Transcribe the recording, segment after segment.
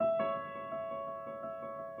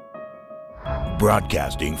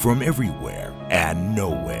broadcasting from everywhere and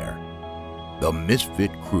nowhere. The Misfit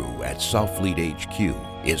crew at Southfleet HQ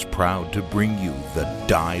is proud to bring you the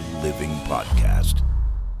Die Living Podcast.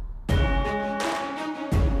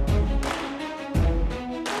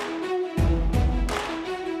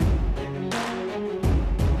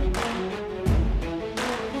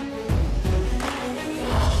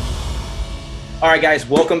 All right, guys,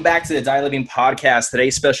 welcome back to the Die Living Podcast.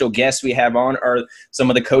 Today's special guests we have on are some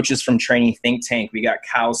of the coaches from Training Think Tank. We got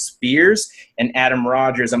Kyle Spears and Adam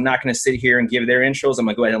Rogers. I'm not going to sit here and give their intros. I'm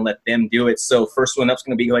going to go ahead and let them do it. So first one up is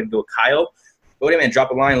going to be, go ahead and go Kyle. Go ahead and drop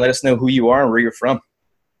a line. Let us know who you are and where you're from.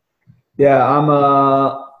 Yeah,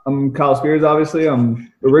 I'm Kyle Spears, obviously.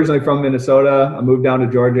 I'm originally from Minnesota. I moved down to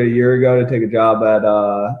Georgia a year ago to take a job at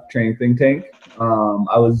Training Think Tank.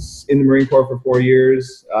 I was in the Marine Corps for 4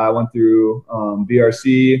 years. I went through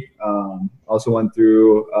BRC, also went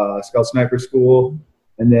through Scout Sniper School.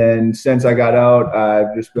 And then since I got out,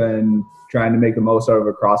 I've just been trying to make the most out of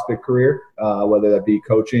a CrossFit career, whether that be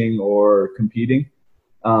coaching or competing.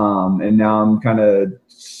 And now I'm kind of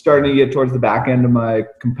starting to get towards the back end of my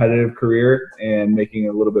competitive career and making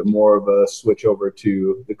a little bit more of a switch over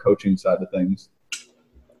to the coaching side of things.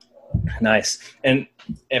 Nice. And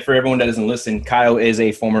for everyone that doesn't listen, Kyle is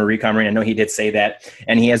a former recon Marine. I know he did say that,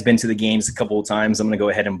 and he has been to the games a couple of times. I'm going to go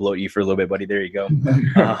ahead and bloat you for a little bit, buddy. There you go.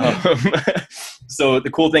 So the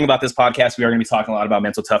cool thing about this podcast, we are going to be talking a lot about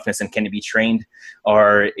mental toughness and can it be trained,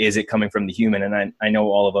 or is it coming from the human? And I know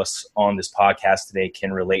all of us on this podcast today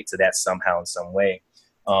can relate to that somehow in some way.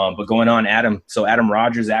 But going on, Adam. So Adam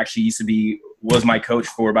Rogers actually was my coach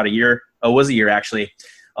for about a year. Was a year actually.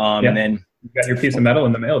 Yeah. And then you got your piece of metal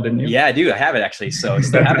in the mail, didn't you? Yeah, I do. I have it actually. So I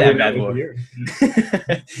still have that bad boy.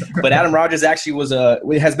 But Adam Rogers actually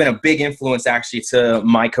has been a big influence actually to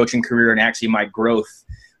my coaching career and actually my growth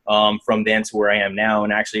from then to where I am now.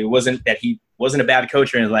 And actually, it wasn't that he wasn't a bad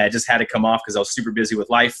coach or anything. I just had to come off because I was super busy with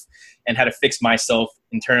life and had to fix myself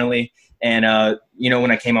internally. And, when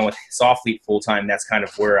I came on with Southfleet full time, that's kind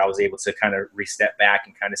of where I was able to kind of re-step back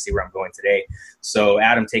and kind of see where I'm going today. So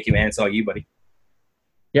Adam, take it, man. It's all you, buddy.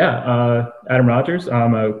 Yeah, Adam Rogers.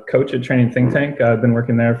 I'm a coach at Training Think Tank. I've been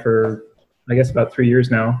working there for, I guess, about 3 years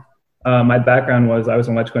now. My background was I was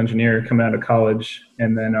an electrical engineer coming out of college.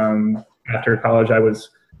 And then after college,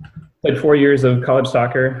 played 4 years of college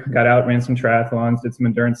soccer, got out, ran some triathlons, did some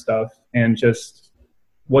endurance stuff, and just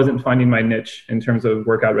wasn't finding my niche in terms of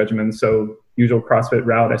workout regimens. So usual CrossFit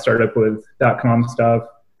route, I started up with .com stuff,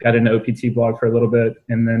 got into OPT blog for a little bit.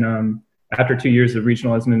 And then after 2 years of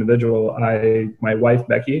regional as an individual, my wife,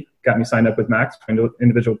 Becky, got me signed up with Max for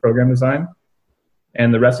individual program design.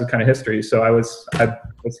 And the rest is kind of history. So I was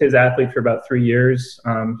his athlete for about 3 years.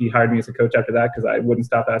 He hired me as a coach after that because I wouldn't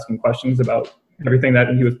stop asking questions about everything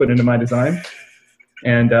that he was putting into my design.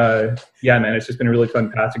 And yeah, man, it's just been a really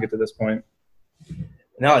fun path to get to this point.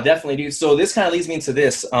 No, I definitely do. So this kind of leads me into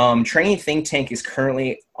this. Training Think Tank is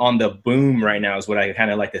currently on the boom right now is what I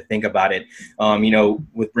kind of like to think about it,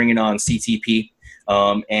 with bringing on CTP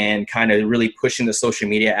and kind of really pushing the social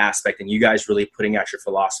media aspect and you guys really putting out your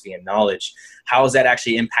philosophy and knowledge. How has that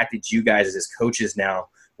actually impacted you guys as coaches now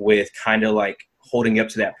with kind of like holding up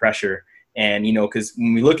to that pressure? And, because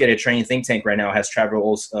when we look at it, Training Think Tank right now has Travis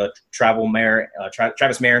Mayer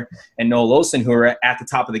and Noel Olson, who are at the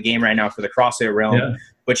top of the game right now for the CrossFit realm. Yeah.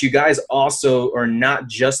 But you guys also are not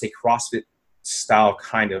just a CrossFit style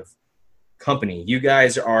kind of company. You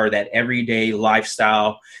guys are that everyday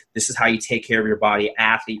lifestyle. This is how you take care of your body,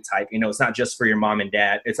 athlete type. It's not just for your mom and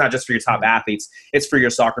dad. It's not just for your top athletes. It's for your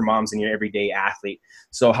soccer moms and your everyday athlete.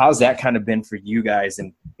 So how's that kind of been for you guys?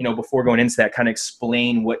 And, before going into that, kind of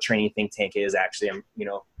explain what Training Think Tank is actually,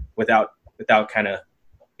 without kind of,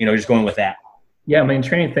 just going with that. Yeah, I mean,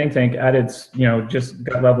 Training Think Tank at its, just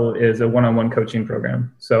gut level is a one-on-one coaching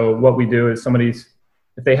program. So what we do is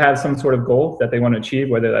if they have some sort of goal that they want to achieve,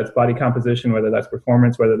 whether that's body composition, whether that's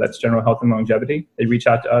performance, whether that's general health and longevity, they reach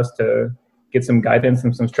out to us to get some guidance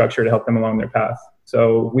and some structure to help them along their path.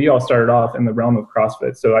 So we all started off in the realm of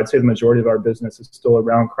CrossFit. So I'd say the majority of our business is still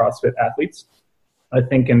around CrossFit athletes. I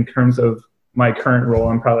think in terms of my current role,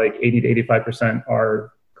 I'm probably like 80 to 85%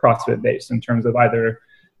 are CrossFit based in terms of either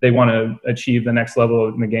they want to achieve the next level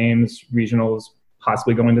in the games, regionals,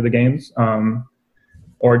 possibly going to the games,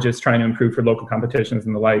 or just trying to improve for local competitions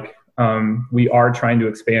and the like. We are trying to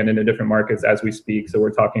expand into different markets as we speak. So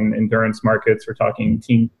we're talking endurance markets, we're talking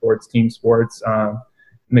team sports,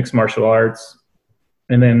 mixed martial arts,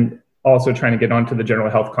 and then also trying to get onto the general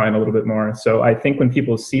health client a little bit more. So I think when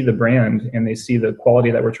people see the brand and they see the quality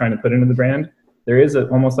that we're trying to put into the brand, there is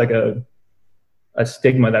almost like a a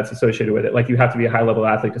stigma that's associated with it. Like you have to be a high level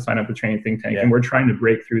athlete to sign up for Training Think Tank. Yeah. And we're trying to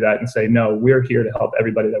break through that and say, no, we're here to help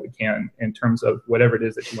everybody that we can in terms of whatever it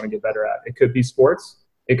is that you want to get better at. It could be sports.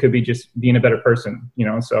 It could be just being a better person,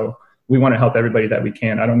 so we want to help everybody that we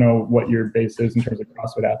can. I don't know what your base is in terms of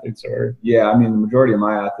CrossFit athletes or. Yeah. I mean, the majority of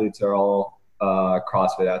my athletes are all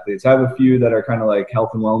CrossFit athletes. I have a few that are kind of like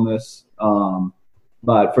health and wellness.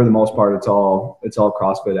 But for the most part, it's all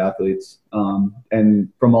CrossFit athletes, and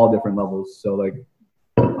from all different levels. So like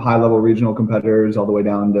high level regional competitors all the way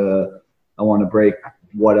down to, I want to break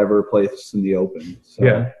whatever place in the open. So.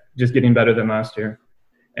 Yeah. Just getting better than last year.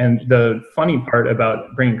 And the funny part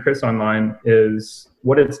about bringing Chris online is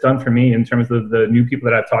what it's done for me in terms of the new people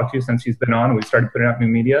that I've talked to since he's been on. We started putting out new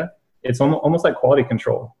media. It's almost like quality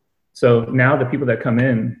control. So now the people that come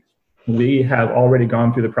in, we have already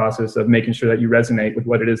gone through the process of making sure that you resonate with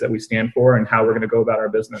what it is that we stand for and how we're going to go about our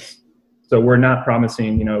business. So we're not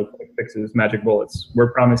promising, quick fixes, magic bullets.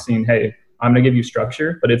 We're promising, hey, I'm going to give you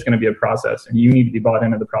structure, but it's going to be a process, and you need to be bought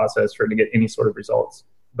into the process for it to get any sort of results.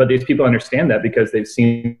 But these people understand that because they've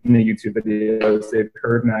seen the YouTube videos, they've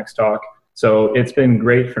heard Max talk. So it's been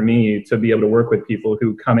great for me to be able to work with people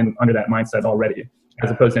who come in under that mindset already, as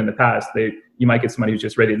opposed to in the past. You might get somebody who's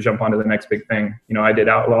just ready to jump onto the next big thing. I did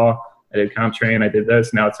Outlaw, I did CompTrain, I did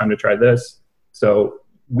this, now it's time to try this. So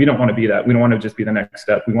we don't want to be that. We don't want to just be the next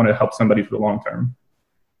step. We want to help somebody for the long term.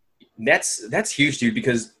 That's huge, dude,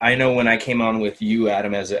 because I know when I came on with you,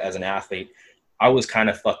 Adam, as an athlete, I was kind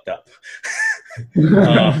of fucked up.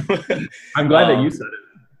 I'm glad that you said it.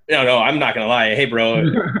 No, I'm not going to lie. Hey, bro,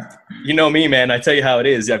 you know me, man. I tell you how it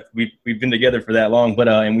is. We've been together for that long, but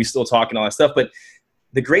and we still talk and all that stuff. But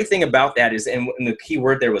the great thing about that is, and the key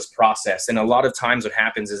word there was process. And a lot of times what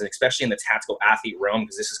happens is, especially in the tactical athlete realm,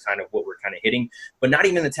 because this is kind of what we're kind of hitting, but not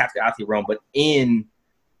even in the tactical athlete realm, but in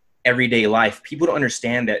everyday life, people don't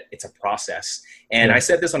understand that it's a process. And I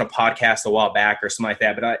said this on a podcast a while back or something like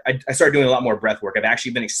that, but I started doing a lot more breath work. I've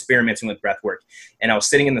actually been experimenting with breath work. And I was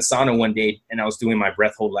sitting in the sauna one day and I was doing my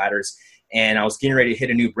breath hold ladders, and I was getting ready to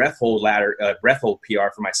hit a new breath hold PR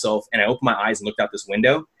for myself. And I opened my eyes and looked out this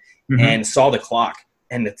window and saw the clock.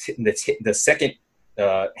 And the second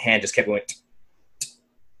hand just kept going,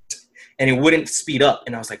 and it wouldn't speed up.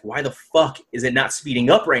 And I was like, why the fuck is it not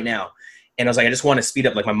speeding up right now? And I was like, I just want to speed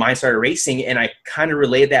up. Like my mind started racing, and I kind of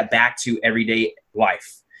relayed that back to everyday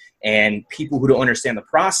life and people who don't understand the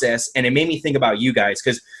process. And it made me think about you guys,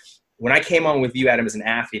 because when I came on with you, Adam, as an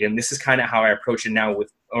athlete, and this is kind of how I approach it now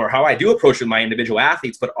or how I do approach with my individual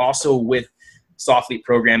athletes, but also with Soflete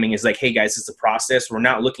programming, is like, hey guys, it's a process. We're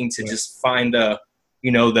not looking to just find the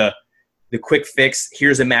quick fix.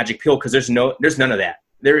 Here's a magic pill. Cause there's none of that.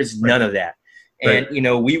 There is none of that. And,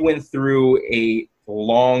 we went through a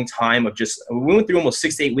long time of we went through almost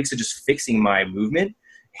 6 to 8 weeks of just fixing my movement.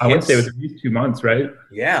 I would say it was at least 2 months, right?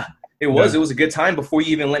 Yeah, it was. Yeah. It was a good time before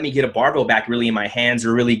you even let me get a barbell back really in my hands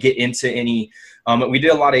or really get into any. We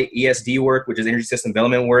did a lot of ESD work, which is energy system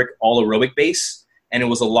development work, all aerobic base. And it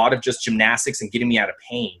was a lot of just gymnastics and getting me out of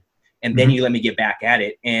pain. And then you let me get back at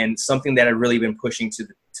it. And something that I've really been pushing to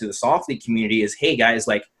the Soflete community is, hey guys,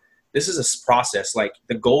 like, this is a process. Like,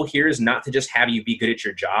 the goal here is not to just have you be good at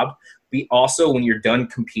your job. But also, when you're done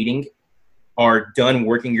competing or done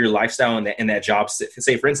working your lifestyle in that job,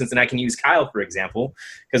 say for instance, and I can use Kyle for example,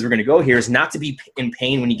 because we're going to go here, is not to be in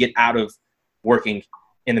pain when you get out of working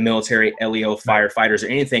in the military, LEO, firefighters, or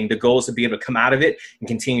anything. The goal is to be able to come out of it and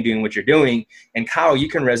continue doing what you're doing. And Kyle, you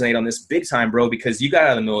can resonate on this big time, bro, because you got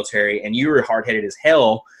out of the military and you were hard-headed as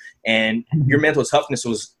hell, and your mental toughness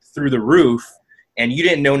was through the roof, and you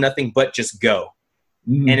didn't know nothing but just go.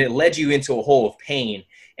 And it led you into a hole of pain.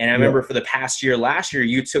 And I remember for the past year, last year,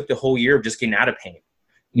 you took the whole year of just getting out of pain,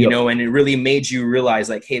 you know, and it really made you realize,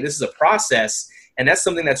 like, hey, this is a process. And that's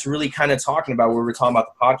something that's really kind of talking about where we're talking about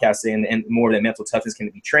the podcast and more that mental toughness can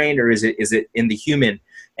be trained, or is it in the human?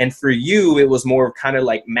 And for you, it was more kind of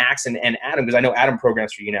like Max and Adam, because I know Adam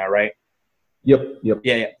programs for you now, right? Yep.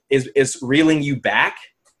 Yeah. Is reeling you back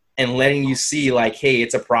and letting you see, like, hey,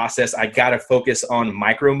 it's a process. I got to focus on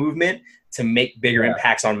micro movement to make bigger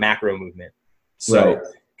impacts on macro movement. So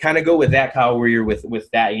kind of go with that, Kyle, where you're with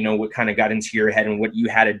that, you know, what kind of got into your head and what you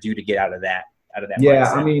had to do to get out of that yeah,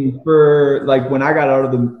 mindset. I mean, for like when I got out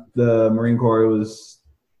of the Marine Corps, it was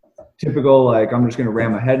typical, like, I'm just going to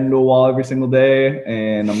ram my head into a wall every single day,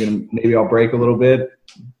 and maybe I'll break a little bit.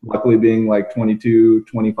 Luckily, being like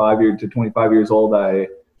 25 years old, I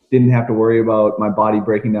didn't have to worry about my body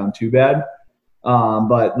breaking down too bad.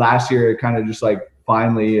 But last year, it kind of just like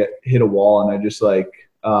finally hit a wall, and I just like,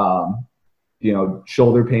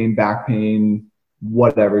 shoulder pain, back pain,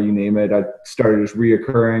 whatever, you name it. I started just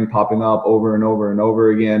reoccurring, popping up over and over and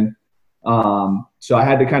over again. And So I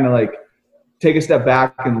had to kind of like take a step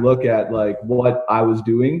back and look at like what I was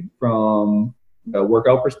doing from a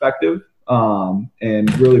workout perspective,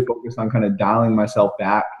 and really focus on kind of dialing myself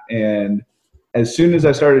back. And as soon as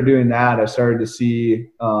I started doing that, I started to see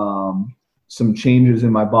some changes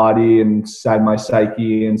in my body, inside my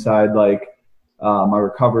psyche, inside like my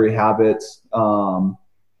recovery habits.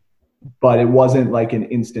 But it wasn't like an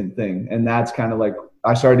instant thing. And that's kind of like,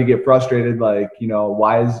 I started to get frustrated. Like,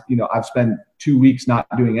 why is, I've spent 2 weeks not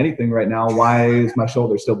doing anything right now. Why is my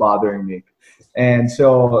shoulder still bothering me? And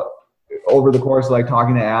so over the course of like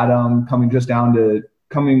talking to Adam, having just come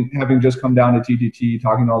down to TTT,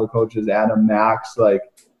 talking to all the coaches, Adam, Max, like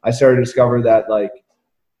I started to discover that like,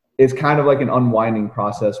 it's kind of like an unwinding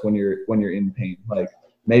process when you're in pain. Like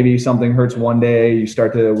maybe something hurts one day, you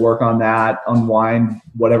start to work on that, unwind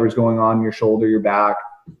whatever's going on in your shoulder, your back.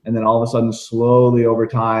 And then all of a sudden, slowly over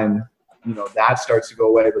time, that starts to go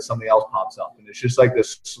away, but something else pops up. And it's just like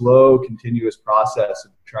this slow, continuous process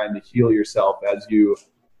of trying to heal yourself as you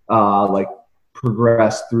like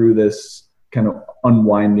progress through this kind of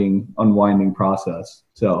unwinding process.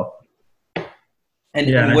 So.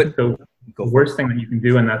 The worst thing that you can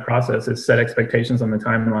do in that process is set expectations on the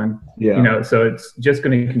timeline. Yeah. So it's just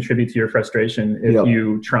going to contribute to your frustration if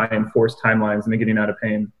you try and force timelines into getting out of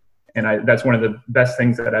pain. And that's one of the best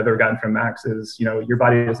things that I've ever gotten from Max is, your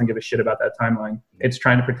body doesn't give a shit about that timeline. It's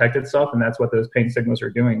trying to protect itself, and that's what those pain signals are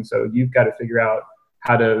doing. So you've got to figure out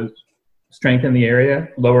how to strengthen the area,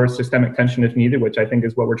 lower systemic tension if needed, which I think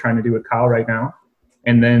is what we're trying to do with Kyle right now.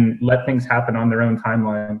 And then let things happen on their own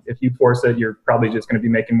timeline. If you force it, you're probably just going to be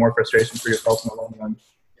making more frustration for yourself in the long run.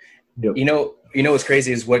 Yep. What's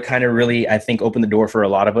crazy is what kind of really, I think, opened the door for a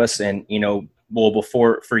lot of us. And,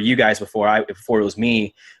 for you guys, before it was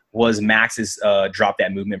me, was Max's Drop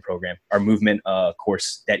That Movement program, our movement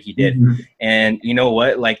course that he did. Mm-hmm. And you know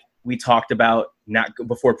what? Like we talked about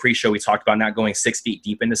before pre-show, we talked about not going 6 feet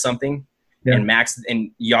deep into something. Yeah. And Max and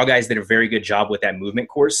y'all guys did a very good job with that movement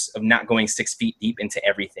course of not going 6 feet deep into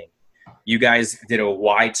everything. You guys did a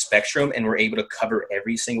wide spectrum and were able to cover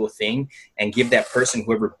every single thing and give that person,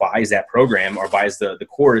 whoever buys that program or buys the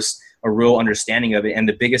course, a real understanding of it. And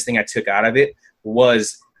the biggest thing I took out of it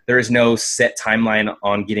was there is no set timeline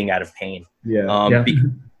on getting out of pain.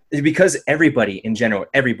 Because everybody in general,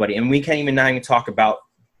 and we can't even talk about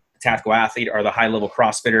tactical athlete or the high-level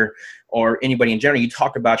CrossFitter or anybody in general. You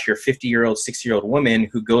talk about your 50-year-old, 60-year-old woman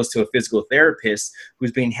who goes to a physical therapist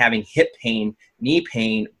who's been having hip pain, knee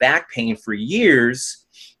pain, back pain for years,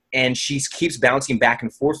 and she keeps bouncing back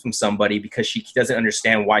and forth from somebody because she doesn't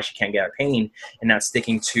understand why she can't get out of pain and not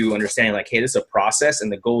sticking to understanding like, hey, this is a process,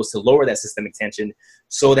 and the goal is to lower that systemic tension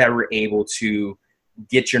so that we're able to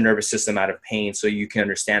get your nervous system out of pain so you can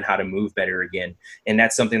understand how to move better again. And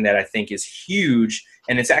that's something that I think is huge.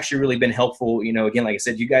 And it's actually really been helpful. Again, like I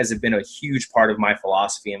said, you guys have been a huge part of my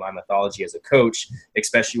philosophy and my methodology as a coach,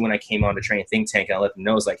 especially when I came on to Training Think Tank and I let them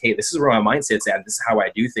know, it's like, hey, this is where my mindset's at. This is how I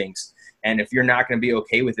do things. And if you're not going to be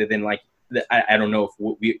okay with it, then like, I don't know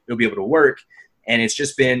if it'll be able to work. And it's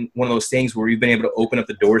just been one of those things where we've been able to open up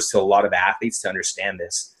the doors to a lot of athletes to understand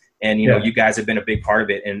this. And, you guys have been a big part of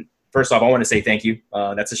it. And first off, I want to say thank you.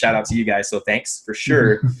 That's a shout out to you guys. So thanks for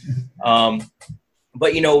sure.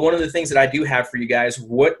 But one of the things that I do have for you guys,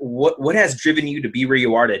 what has driven you to be where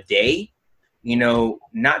you are today?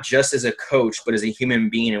 Not just as a coach, but as a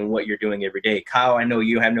human being and what you're doing every day. Kyle, I know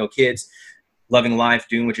you have no kids, loving life,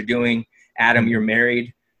 doing what you're doing. Adam, you're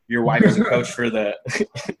married. Your wife is a coach for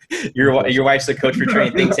your wife's a coach for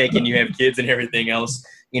Training Think Tank, and you have kids and everything else.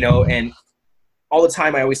 And all the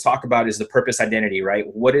time I always talk about is the purpose identity, right?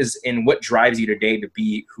 What drives you today to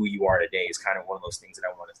be who you are today is kind of one of those things that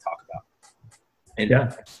I want to talk about. And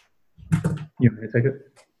you want me to take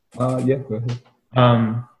it? Yeah, go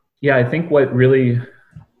ahead. I think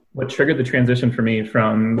what triggered the transition for me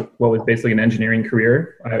from what was basically an engineering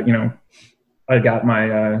career, I got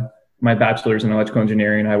my bachelor's in electrical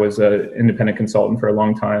engineering. I was an independent consultant for a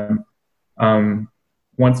long time.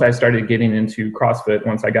 Once I started getting into CrossFit,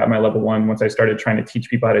 once I got my level 1, once I started trying to teach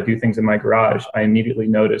people how to do things in my garage, I immediately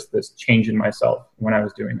noticed this change in myself when I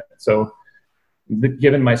was doing it. So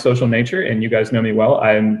given my social nature, and you guys know me well,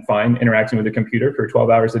 I'm fine interacting with a computer for 12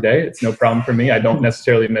 hours a day. It's no problem for me. I don't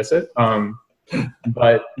necessarily miss it.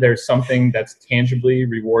 But there's something that's tangibly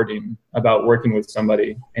rewarding about working with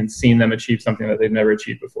somebody and seeing them achieve something that they've never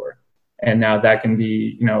achieved before. And now that can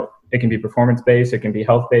be, it can be performance-based, it can be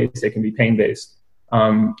health-based, it can be pain-based.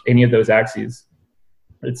 Any of those axes.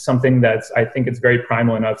 It's something I think it's very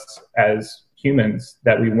primal in us as humans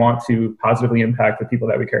that we want to positively impact the people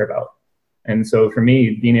that we care about. And so for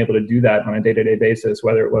me, being able to do that on a day-to-day basis,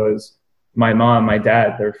 whether it was my mom, my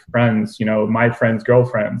dad, their friends, you know, my friends'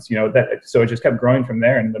 girlfriends, you know, so it just kept growing from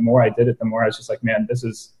there. And the more I did it, the more I was just like, man, this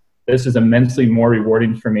is immensely more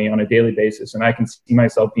rewarding for me on a daily basis. And I can see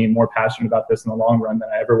myself being more passionate about this in the long run than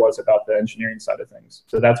I ever was about the engineering side of things.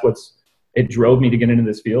 So that's it drove me to get into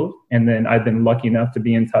this field. And then I've been lucky enough to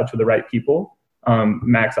be in touch with the right people.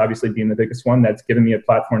 Max obviously being the biggest one, that's given me a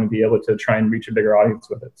platform to be able to try and reach a bigger audience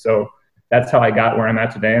with it. So that's how I got where I'm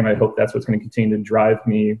at today. And I hope that's what's going to continue to drive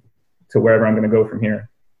me to wherever I'm going to go from here.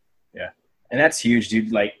 Yeah. And that's huge,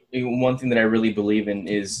 dude. Like, one thing that I really believe in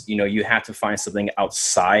is, you know, you have to find something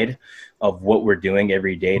outside of what we're doing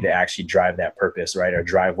every day to actually drive that purpose, right? Or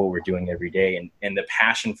drive what we're doing every day. And the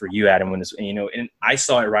passion for you, Adam, when you know, and I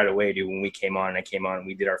saw it right away, dude, when we came on and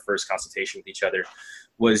we did our first consultation with each other,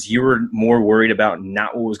 was you were more worried about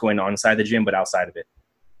not what was going on inside the gym, but outside of it.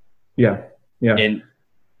 Yeah. Yeah. And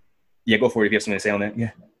yeah, go for it if you have something to say on that.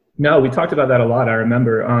 Yeah. No, we talked about that a lot. I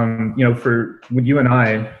remember, you know, for you and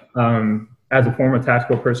I, as a former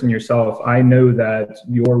tactical person yourself, I know that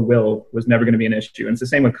your will was never going to be an issue. And it's the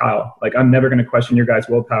same with Kyle. Like, I'm never going to question your guys'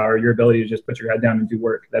 willpower, your ability to just put your head down and do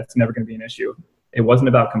work. That's never going to be an issue. It wasn't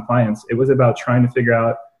about compliance. It was about trying to figure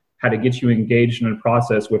out how to get you engaged in a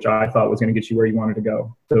process, which I thought was going to get you where you wanted to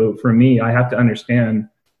go. So for me, I have to understand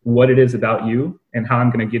what it is about you and how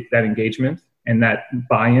I'm going to get that engagement and that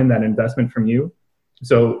buy-in, that investment from you.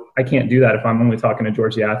 So I can't do that if I'm only talking to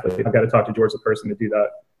George the athlete. I've got to talk to George the person to do that.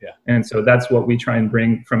 Yeah. And so that's what we try and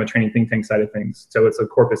bring from a training think tank side of things. So it's a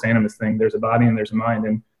corpus animus thing. There's a body and there's a mind.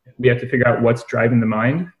 And we have to figure out what's driving the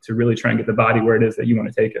mind to really try and get the body where it is that you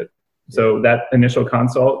want to take it. So that initial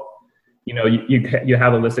consult, you know, you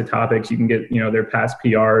have a list of topics. You can get, you know, their past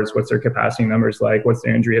PRs, what's their capacity numbers like, what's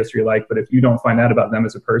their injury history like. But if you don't find out about them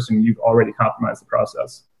as a person, you've already compromised the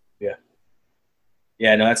process. Yeah.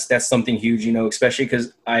 Yeah, no, that's something huge, you know, especially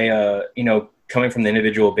because I, you know, coming from the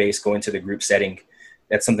individual base, going to the group setting,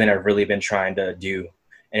 that's something I've really been trying to do.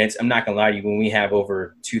 And I'm not going to lie to you, when we have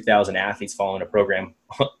over 2,000 athletes following a program,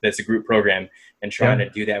 that's a group program, and trying to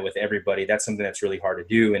do that with everybody, that's something that's really hard to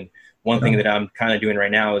do. And one thing that I'm kind of doing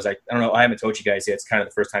right now is, I don't know, I haven't told you guys yet, it's kind of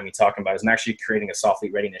the first time you're talking about it, is I'm actually creating a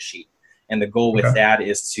SoftLead readiness sheet. And the goal with that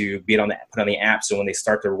is to put on the app. So when they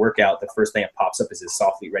start their workout, the first thing that pops up is this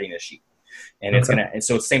SoftLead readiness sheet. And it's and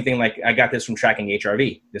so it's the same thing. Like, I got this from tracking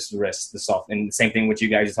HRV, the soft, and the same thing with you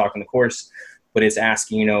guys you talk in the course, but it's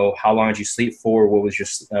asking, you know, how long did you sleep for? What was your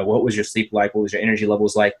sleep like? What was your energy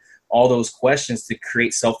levels like? All those questions to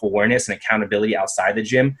create self-awareness and accountability outside the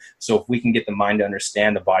gym. So if we can get the mind to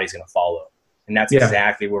understand, the body's going to follow. And that's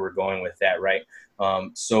exactly where we're going with that. Right.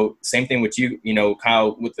 So same thing with you, you know,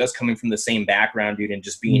 Kyle, with us coming from the same background, dude, and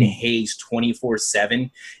just being hazed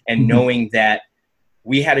 24/7 and knowing that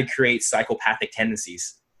we had to create psychopathic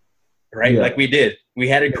tendencies, right? Like we did. We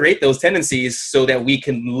had to create those tendencies so that we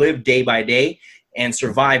can live day by day and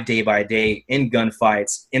survive day by day in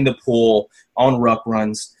gunfights, in the pool, on ruck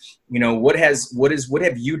runs. You know, what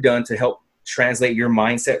have you done to help translate your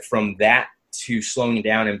mindset from that to slowing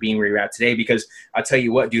down and being where you're at today? Because I'll tell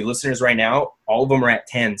you what, dude, listeners right now, all of them are at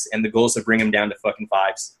 10s, and the goal is to bring them down to fucking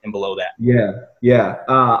 5s and below that. Yeah.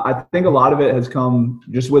 I think a lot of it has come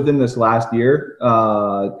just within this last year,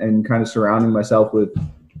 and kind of surrounding myself with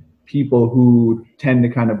people who tend to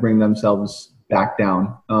kind of bring themselves back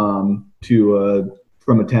down from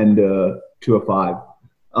a 10 to a 5.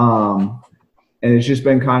 And it's just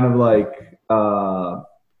been kind of like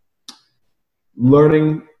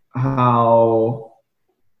learning how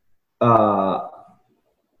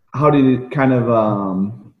to kind of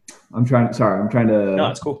I'm trying to no,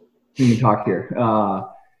 it's cool. Talk here,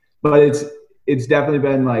 but it's definitely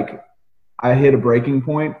been like I hit a breaking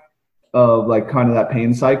point of like kind of that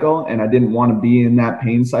pain cycle, and I didn't want to be in that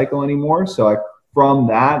pain cycle anymore. So from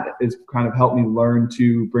that, it's kind of helped me learn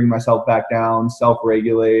to bring myself back down,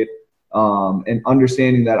 self-regulate, and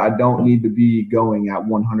understanding that I don't need to be going at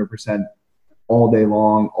 100% all day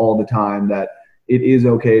long, all the time, that it is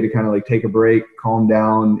okay to kind of like take a break, calm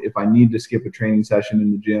down. If I need to skip a training session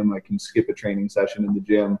in the gym, I can skip a training session in the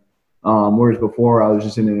gym. Whereas before I was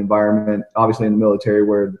just in an environment, obviously in the military,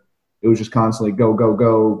 where it was just constantly go, go,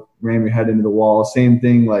 go, ram your head into the wall. Same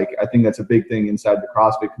thing. Like, I think that's a big thing inside the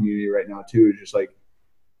CrossFit community right now too, is just like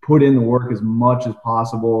put in the work as much as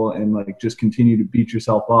possible and like just continue to beat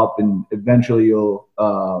yourself up, and eventually you'll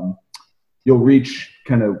reach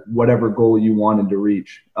kind of whatever goal you wanted to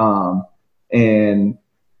reach. And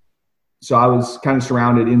so I was kind of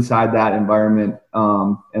surrounded inside that environment.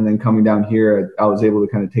 And then coming down here, I was able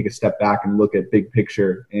to kind of take a step back and look at big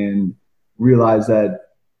picture and realize that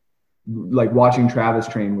like watching Travis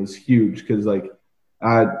train was huge. Cause like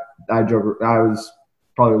I was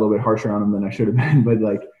probably a little bit harsher on him than I should have been, but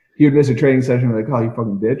like he would miss a training session and be like, oh, you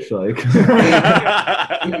fucking bitch.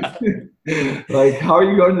 Like, how are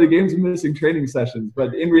you going to the games and missing training sessions?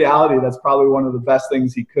 But in reality, that's probably one of the best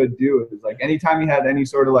things he could do. Is like anytime he had any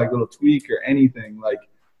sort of like little tweak or anything, like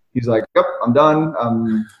he's like, yep, I'm done.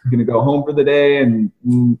 I'm going to go home for the day. And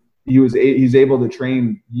he's able to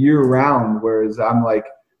train year round, whereas I'm like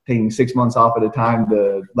taking 6 months off at a time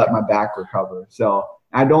to let my back recover. So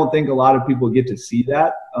I don't think a lot of people get to see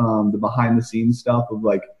that, the behind the scenes stuff of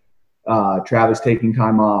like Travis taking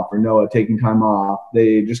time off or Noah taking time off.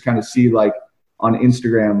 They just kind of see like on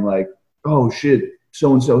Instagram, like, oh shit,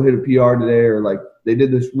 so-and-so hit a PR today, or like they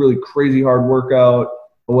did this really crazy hard workout.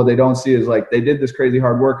 But what they don't see is like they did this crazy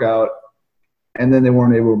hard workout and then they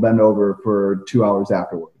weren't able to bend over for 2 hours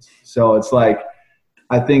afterwards. So it's like,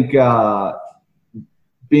 I think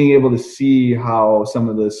being able to see how some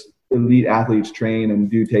of this elite athletes train and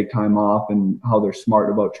do take time off and how they're smart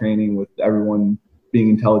about training, with everyone being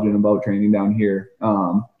intelligent about training down here,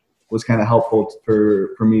 was kind of helpful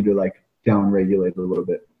for me to like down regulate a little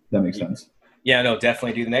bit. That makes sense. Yeah, no,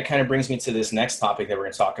 definitely, dude. And that kind of brings me to this next topic that we're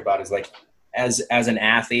going to talk about, is like, as an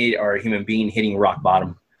athlete or a human being hitting rock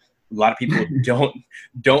bottom. A lot of people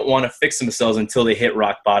don't want to fix themselves until they hit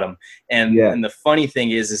rock bottom. And the funny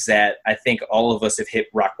thing is that I think all of us have hit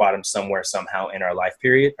rock bottom somewhere, somehow in our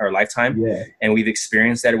lifetime. Yeah. And we've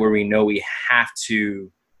experienced that, where we know we have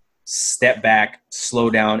to step back, slow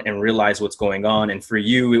down, and realize what's going on. And for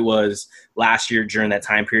you, it was last year during that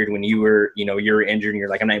time period when you were injured and you're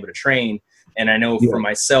like, I'm not able to train. And I know for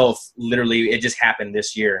myself, literally, it just happened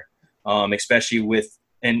this year, especially with,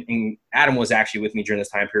 and Adam was actually with me during this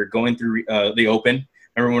time period, going through the Open.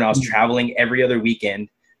 I remember when I was traveling every other weekend,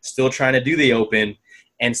 still trying to do the Open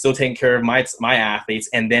and still taking care of my athletes.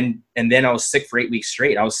 And then I was sick for 8 weeks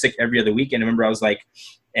straight. I was sick every other weekend. I remember I was like,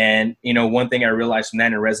 and one thing I realized from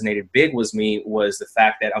that and resonated big was the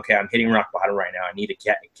fact that, okay, I'm hitting rock bottom right now. I need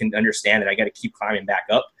to can understand that I got to keep climbing back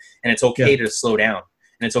up, and it's okay to slow down,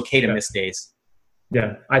 and it's okay to miss days.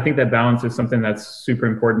 Yeah, I think that balance is something that's super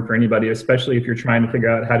important for anybody, especially if you're trying to figure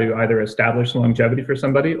out how to either establish longevity for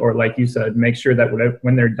somebody, or like you said, make sure that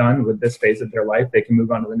when they're done with this phase of their life, they can move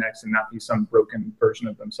on to the next and not be some broken version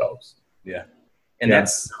of themselves. Yeah. And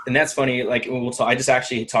that's funny. Like, I just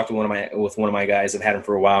actually talked to one of my guys. I've had him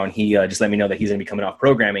for a while, and he just let me know that he's going to be coming off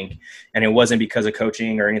programming, and it wasn't because of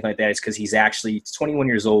coaching or anything like that. It's because he's actually 22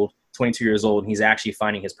 years old, and he's actually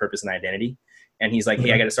finding his purpose and identity. And he's like,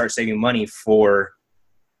 hey, I got to start saving money for,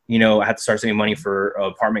 I have to start saving money for an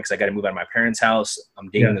apartment because I got to move out of my parents' house. I'm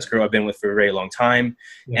dating this girl I've been with for a very long time.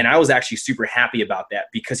 Yeah. And I was actually super happy about that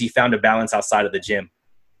because he found a balance outside of the gym.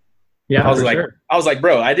 Yeah, I was like,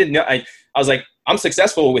 bro, I didn't know. I was like, I'm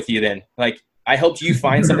successful with you then. Like, I helped you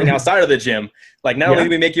find something outside of the gym. Like, not only did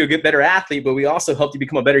we make you a better athlete, but we also helped you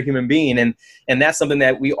become a better human being. And that's something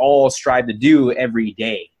that we all strive to do every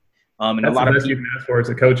day. And that's a lot of people you can ask for as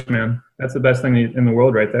a coach, man. That's the best thing in the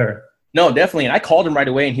world right there. No, definitely. And I called him right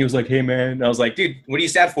away, and he was like, hey, man. And I was like, dude, what are you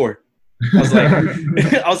sad for?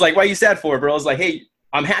 I was like, why are you sad for, bro? I was like, hey,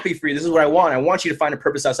 I'm happy for you. This is what I want. I want you to find a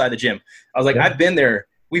purpose outside the gym. I was like, I've been there.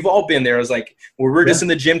 We've all been there. I was like, where we're just in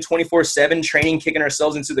the gym 24/7, training, kicking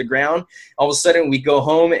ourselves into the ground. All of a sudden, we go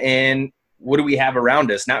home, and what do we have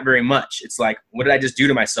around us? Not very much. It's like, what did I just do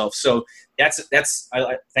to myself? So that's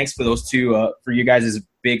thanks for those two, for you guys'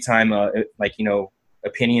 big time,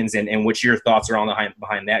 opinions and what your thoughts are on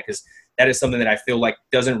behind that, because that is something that I feel like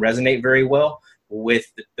doesn't resonate very well with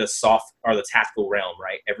the soft or the tactical realm,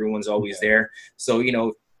 right? Everyone's always there. So,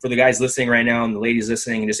 for the guys listening right now and the ladies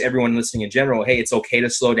listening and just everyone listening in general, hey, it's okay to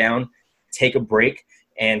slow down, take a break,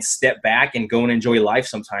 and step back and go and enjoy life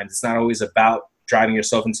sometimes. It's not always about driving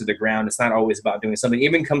yourself into the ground. It's not always about doing something. It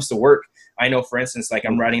even comes to work. I know, for instance, like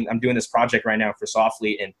I'm doing this project right now for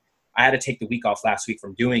Softfleet, and I had to take the week off last week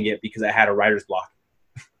from doing it because I had a writer's block.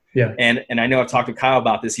 Yeah. And I know I've talked to Kyle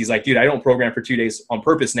about this. He's like, dude, I don't program for 2 days on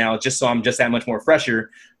purpose now, just so I'm just that much more fresher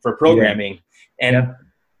for programming. And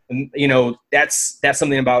that's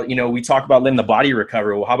something about, we talk about letting the body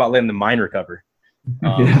recover. Well, how about letting the mind recover?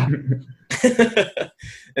 And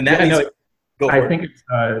that I think it's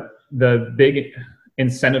the big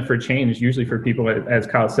incentive for change, usually for people, as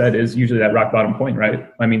Kyle said, is usually that rock bottom point, right?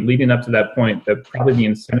 I mean, leading up to that point, probably the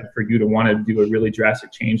incentive for you to want to do a really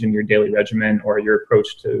drastic change in your daily regimen or your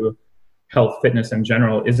approach to health, fitness in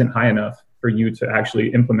general isn't high enough for you to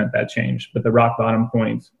actually implement that change. But the rock bottom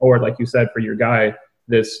point, or like you said, for your guy,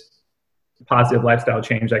 this positive lifestyle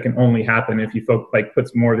change that can only happen if you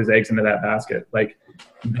puts more of his eggs into that basket. Like,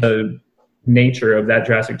 the nature of that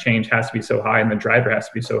drastic change has to be so high, and the driver has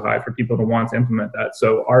to be so high for people to want to implement that.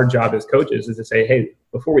 So our job as coaches is to say, hey,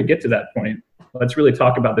 before we get to that point, let's really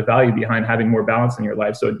talk about the value behind having more balance in your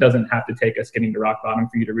life. So it doesn't have to take us getting to rock bottom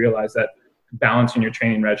for you to realize that balance in your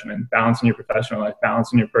training regimen, balance in your professional life,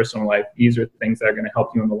 balance in your personal life, these are things that are going to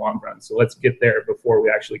help you in the long run. So let's get there before we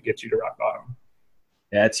actually get you to rock bottom.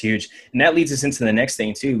 Yeah, that's huge. And that leads us into the next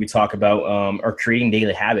thing too. We talk about are creating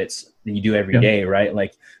daily habits that you do every day, right?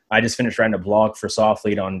 Like I just finished writing a blog for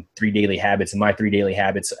Soflete on 3 daily habits, and my 3 daily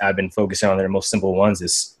habits I've been focusing on, their most simple ones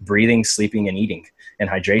is breathing, sleeping, and eating, and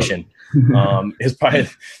hydration. It's probably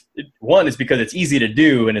one is because it's easy to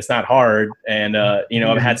do and it's not hard. And,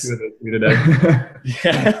 I've had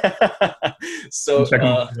so,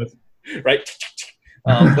 right.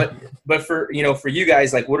 But for you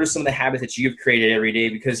guys, like, what are some of the habits that you've created every day?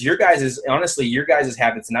 Because your guys'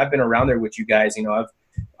 habits, and I've been around there with you guys,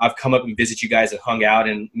 I've come up and visit you guys and hung out,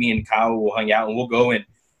 and me and Kyle will hang out, and we'll go and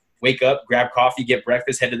wake up, grab coffee, get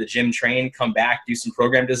breakfast, head to the gym, train, come back, do some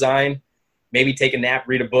program design, maybe take a nap,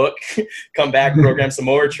 read a book, come back, program some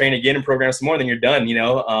more, train again and program some more, then you're done,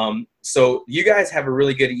 So you guys have a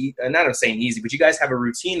really good, not I'm saying easy, but you guys have a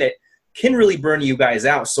routine that can really burn you guys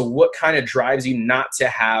out. So what kind of drives you not to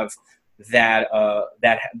have that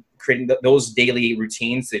creating those daily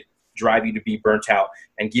routines that drive you to be burnt out,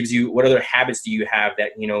 and gives you, what other habits do you have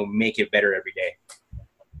that, make it better every day?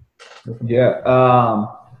 Yeah.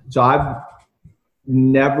 So I've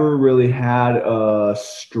never really had a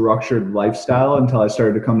structured lifestyle until I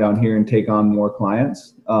started to come down here and take on more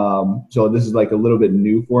clients. So this is like a little bit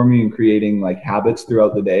new for me in creating like habits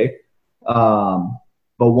throughout the day.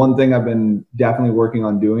 But one thing I've been definitely working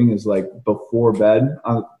on doing is like before bed,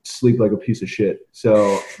 I sleep like a piece of shit.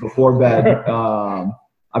 So before bed,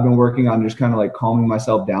 I've been working on just kind of like calming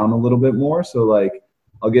myself down a little bit more. So like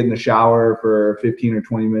I'll get in the shower for 15 or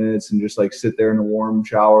 20 minutes and just like sit there in a warm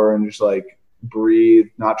shower and just like breathe,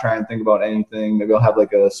 not try and think about anything. Maybe I'll have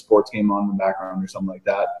like a sports game on in the background or something like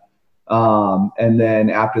that. And then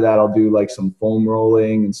after that, I'll do like some foam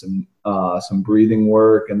rolling and some breathing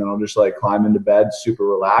work. And then I'll just like climb into bed, super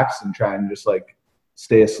relaxed, and try and just like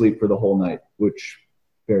stay asleep for the whole night, which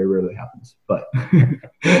very rarely happens, but,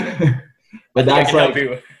 but that's like,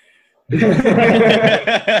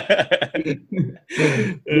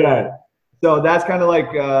 yeah. So that's kind of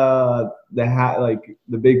like,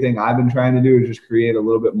 the big thing I've been trying to do is just create a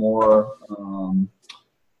little bit more,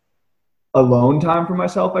 alone time for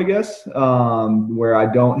myself, I guess, where I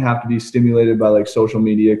don't have to be stimulated by like social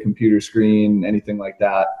media, computer screen, anything like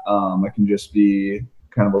that. I can just be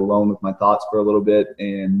kind of alone with my thoughts for a little bit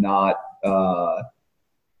and not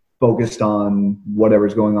focused on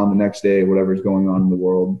whatever's going on the next day, whatever's going on in the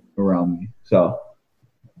world around me. So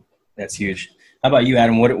that's huge. How about you,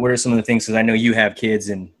 Adam? What are some of the things, because I know you have kids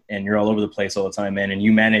and you're all over the place all the time, man, and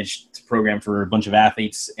you manage to program for a bunch of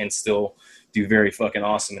athletes and still do very fucking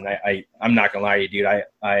awesome. And I'm not gonna lie to you, dude.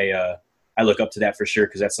 I look up to that for sure,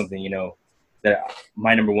 because that's something, that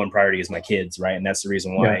my number one priority is my kids, right? And that's the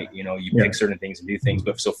reason why, you pick certain things and do things.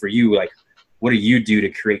 But so for you, like, what do you do to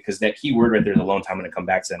create? Because that key word right there is alone time. I'm gonna come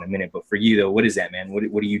back to that in a minute. But for you though, what is that, man? What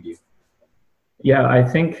do you do? Yeah, I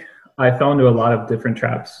think I fell into a lot of different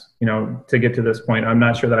traps, to get to this point. I'm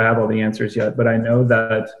not sure that I have all the answers yet, but I know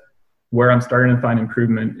that where I'm starting to find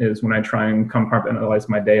improvement is when I try and compartmentalize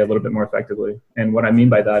my day a little bit more effectively. And what I mean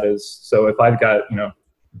by that is, so if I've got,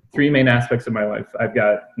 3 main aspects of my life, I've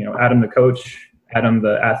got, Adam the coach, Adam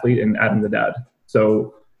the athlete, and Adam the dad.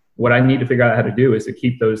 So what I need to figure out how to do is to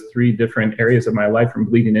keep those 3 different areas of my life from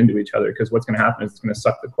bleeding into each other, because what's going to happen is it's going to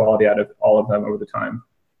suck the quality out of all of them over the time.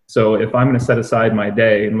 So if I'm going to set aside my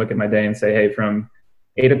day and look at my day and say, hey, from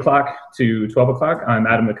 8 o'clock to 12 o'clock, I'm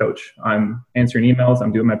Adam the coach. I'm answering emails.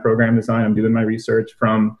 I'm doing my program design. I'm doing my research.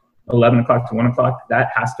 From 11 o'clock to 1 o'clock, that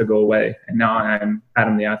has to go away. And now I'm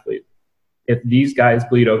Adam the athlete. If these guys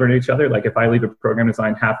bleed over into each other, like if I leave a program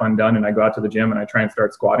design half undone and I go out to the gym and I try and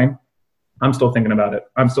start squatting, I'm still thinking about it.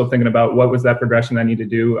 I'm still thinking about what was that progression I need to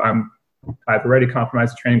do. I've already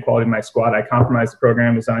compromised the training quality of my squat. I compromised the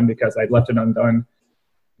program design because I left it undone.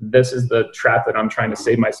 This is the trap that I'm trying to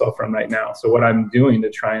save myself from right now. So what I'm doing to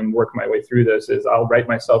try and work my way through this is I'll write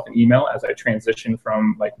myself an email as I transition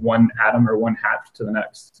from like one atom or one hat to the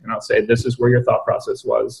next. And I'll say, this is where your thought process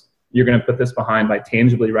was. You're going to put this behind by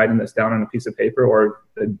tangibly writing this down on a piece of paper, or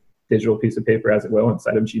a digital piece of paper, as it will,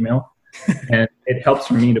 inside of Gmail. And it helps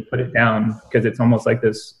for me to put it down, because it's almost like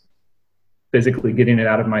this physically getting it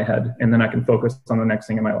out of my head. And then I can focus on the next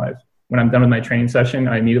thing in my life. When I'm done with my training session,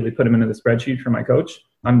 I immediately put them into the spreadsheet for my coach.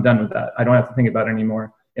 I'm done with that. I don't have to think about it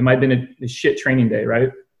anymore. It might have been a shit training day,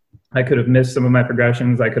 right? I could have missed some of my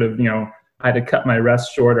progressions. I could have, I had to cut my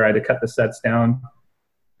rest short, or I had to cut the sets down.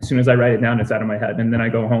 As soon as I write it down, it's out of my head. And then I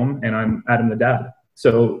go home and I'm Adam the dad.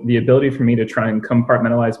 So the ability for me to try and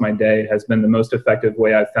compartmentalize my day has been the most effective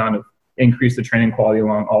way I've found to increase the training quality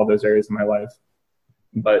along all those areas of my life.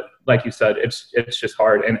 But like you said, it's just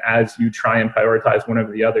hard. And as you try and prioritize one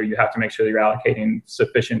over the other, you have to make sure that you're allocating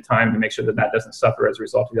sufficient time to make sure that that doesn't suffer as a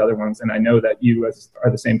result of the other ones. And I know that you are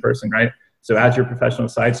the same person, right? So as your professional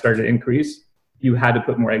side started to increase, you had to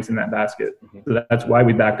put more eggs in that basket. So that's why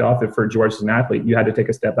we backed off. If for George as an athlete, you had to take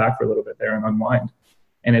a step back for a little bit there and unwind.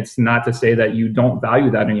 And it's not to say that you don't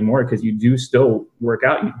value that anymore, because you do still work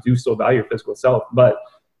out, you do still value your physical self, but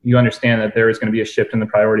you understand that there is going to be a shift in the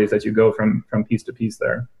priorities as you go from piece to piece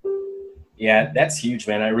there. Yeah, that's huge,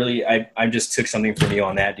 man. I just took something from you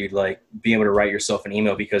on that, dude. Like being able to write yourself an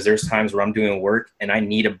email, because there's times where I'm doing work and I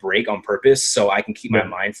need a break on purpose so I can keep my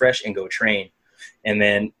mind fresh and go train. And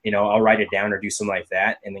then, I'll write it down or do something like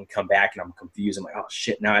that and then come back and I'm confused. I'm like, oh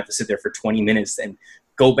shit, now I have to sit there for 20 minutes and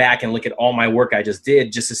go back and look at all my work I just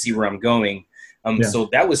did just to see where I'm going. So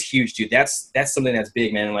that was huge, dude. That's something that's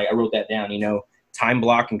big, man. And like I wrote that down, time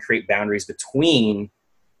block and create boundaries between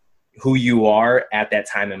who you are at that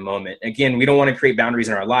time and moment. Again, we don't want to create boundaries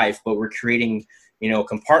in our life, but we're creating,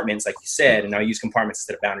 compartments, like you said, and I use compartments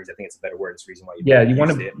instead of boundaries. I think it's a better word. It's the reason why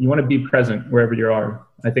you want to be present wherever you are.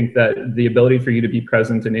 I think that the ability for you to be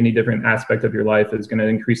present in any different aspect of your life is going to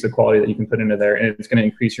increase the quality that you can put into there. And it's going to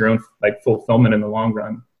increase your own fulfillment in the long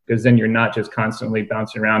run, because then you're not just constantly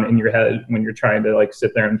bouncing around in your head when you're trying to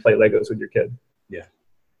sit there and play Legos with your kid. Yeah.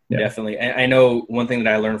 Definitely. And I know one thing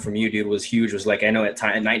that I learned from you, dude, was huge. Was I know at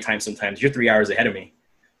nighttime sometimes you're 3 hours ahead of me.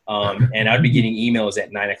 And I'd be getting emails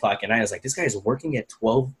at 9 o'clock and I was like, this guy's working at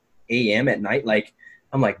 12 a.m. at night.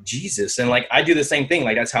 I'm like, Jesus. And I do the same thing.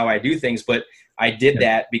 That's how I do things. But I did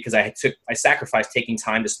that because I sacrificed taking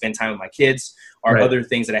time to spend time with my kids or other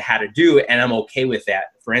things that I had to do. And I'm okay with that.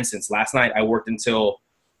 For instance, last night I worked until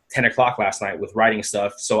 10 o'clock last night with writing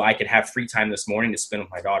stuff so I could have free time this morning to spend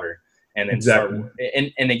with my daughter. And then start,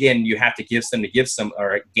 and again, you have to give some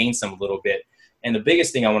or gain some a little bit. And the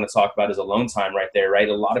biggest thing I want to talk about is alone time right there, right?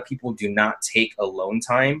 A lot of people do not take alone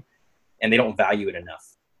time and they don't value it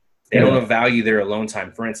enough. They don't value their alone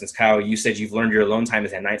time. For instance, Kyle, you said you've learned your alone time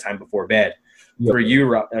is at nighttime before bed. Yep.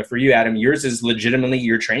 For you, Adam, yours is legitimately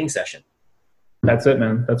your training session. That's it,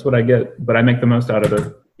 man. That's what I get, but I make the most out of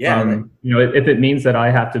it. Yeah. If it means that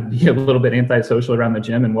I have to be a little bit antisocial around the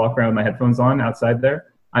gym and walk around with my headphones on outside there,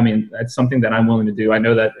 that's something that I'm willing to do. I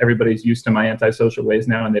know that everybody's used to my antisocial ways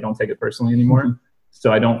now and they don't take it personally anymore. Mm-hmm.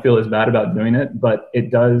 So I don't feel as bad about doing it, but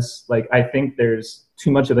it does, I think there's too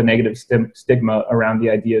much of a negative stigma around the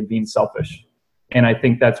idea of being selfish. And I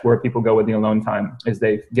think that's where people go with the alone time, is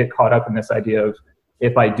they get caught up in this idea of,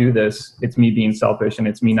 if I do this, it's me being selfish and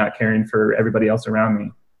it's me not caring for everybody else around me.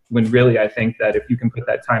 When really, I think that if you can put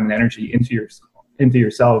that time and energy into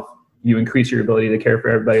yourself, you increase your ability to care for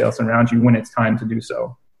everybody else around you when it's time to do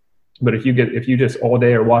so. But if you just all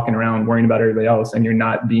day are walking around worrying about everybody else and you're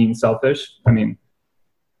not being selfish,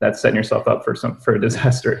 that's setting yourself up for a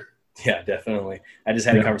disaster. Yeah, definitely. I just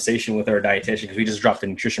had a conversation with our dietitian because we just dropped a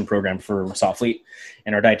nutrition program for Softlete,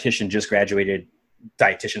 and our dietitian just graduated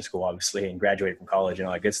dietitian school, obviously, and graduated from college and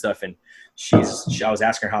all that good stuff. And I was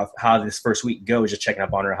asking her how this first week goes, just checking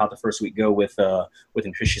up on her, how the first week go with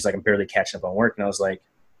nutrition. She's like, I'm barely catching up on work. And I was like,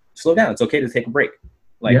 slow down. It's okay to take a break.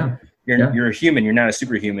 You're a human. You're not a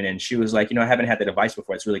superhuman. And she was like, I haven't had that advice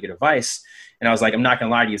before. It's really good advice. And I was like, I'm not going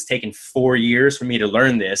to lie to you. It's taken 4 years for me to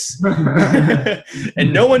learn this.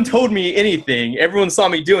 And no one told me anything. Everyone saw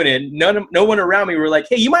me doing it. No one around me were like,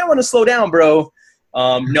 hey, you might want to slow down, bro.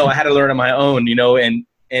 No, I had to learn on my own, and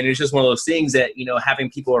it's just one of those things that, having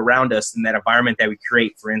people around us in that environment that we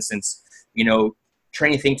create, for instance,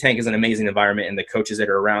 Training Think Tank is an amazing environment, and the coaches that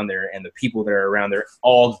are around there and the people that are around there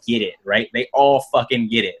all get it, right? They all fucking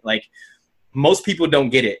get it. Most people don't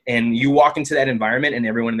get it. And you walk into that environment and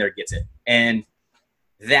everyone in there gets it. And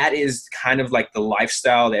that is kind of the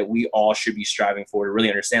lifestyle that we all should be striving for, to really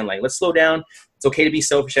understand, let's slow down. It's okay to be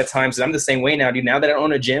selfish at times. I'm the same way now, dude. Now that I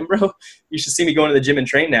own a gym, bro, you should see me going to the gym and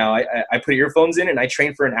train now. I put earphones in and I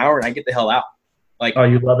train for an hour and I get the hell out. Oh,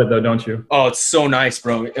 you love it though, don't you? Oh, it's so nice,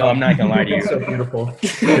 bro. I'm not gonna lie to you. It's so beautiful.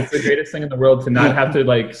 It's the greatest thing in the world to not have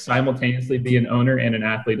to simultaneously be an owner and an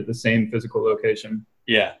athlete at the same physical location.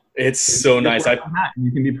 Yeah, it's so nice.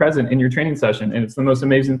 You can be present in your training session, and it's the most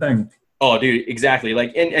amazing thing. Oh, dude, exactly. I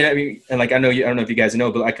know I don't know if you guys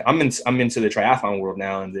know, but I'm into the triathlon world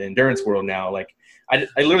now and the endurance world now. I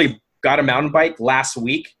literally got a mountain bike last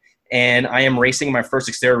week, and I am racing my first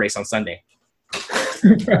Xterra race on Sunday.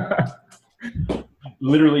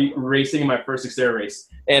 Literally racing my first Xterra race.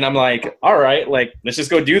 And I'm like, all right, let's just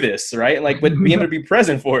go do this, right? But being able to be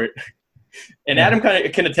present for it. And Adam kind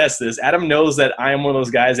of can attest to this. Adam knows that I am one of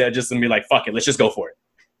those guys that just gonna be like, fuck it, let's just go for it.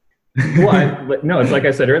 Well, no, it's like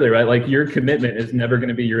I said earlier, right? Like your commitment is never going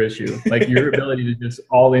to be your issue. Like your ability to just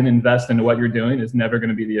all in invest into what you're doing is never going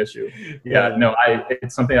to be the issue. Yeah, no,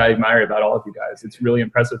 it's something I admire about all of you guys. It's really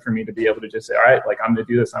impressive for me to be able to just say, all right, like I'm going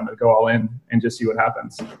to do this. I'm going to go all in and just see what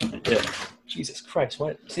happens. Yeah. Jesus Christ.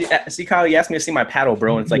 What? See, Kyle, you asked me to see my paddle,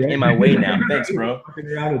 bro. And it's like in my way now. Thanks, bro.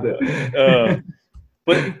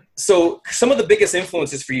 But so some of the biggest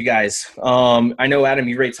influences for you guys, I know, Adam,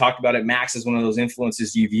 you already talked about it. Max is one of those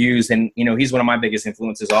influences you've used. And, you know, he's one of my biggest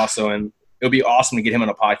influences also. And it would be awesome to get him on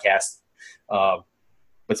a podcast.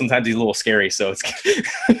 But sometimes he's a little scary. So it's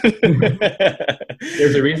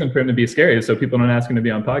there's a reason for him to be scary. So people don't ask him to be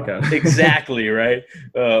on podcasts. Exactly. Right.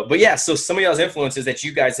 But yeah, so some of y'all's influences that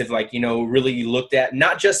you guys have like, you know, really looked at,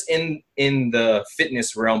 not just in the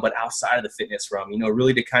fitness realm, but outside of the fitness realm, you know,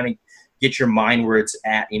 really to kind of get your mind where it's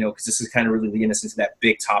at, you know, because this is kind of really leading us into that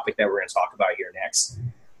big topic that we're going to talk about here next.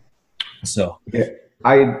 So, yeah,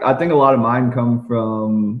 I think a lot of mine come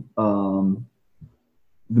from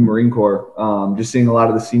the Marine Corps, just seeing a lot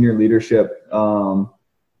of the senior leadership. I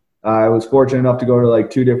was fortunate enough to go to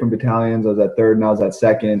like 2 different battalions. I was at 3rd and I was at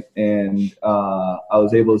 2nd, and I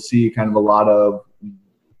was able to see kind of a lot of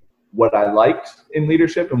what I liked in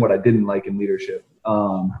leadership and what I didn't like in leadership.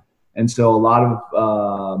 And so a lot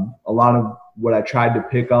of what I tried to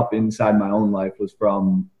pick up inside my own life was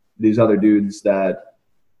from these other dudes that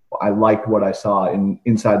I liked what I saw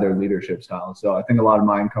inside their leadership style. So I think a lot of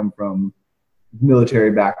mine come from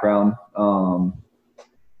military background.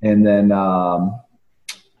 And then,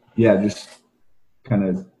 just kind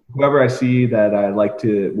of whoever I see that I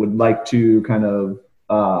would like to kind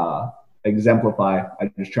of exemplify, I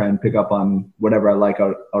just try and pick up on whatever I like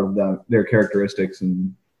out of their characteristics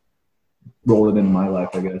and roll it into my life,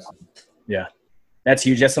 I guess. Yeah, that's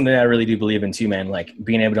huge. That's something that I really do believe in too, man. Like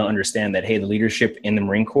being able to understand that, hey, the leadership in the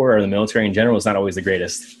Marine Corps or the military in general is not always the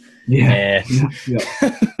greatest. Yeah.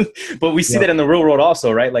 But we see that in the real world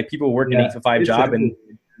also, right? Like people work an 8-to-5 job, and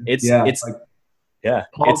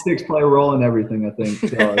politics play a role in everything, I think.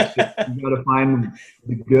 So it's just, you got to find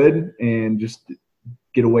the good and just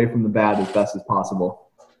get away from the bad as best as possible.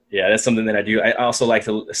 Yeah, that's something that I do. I also like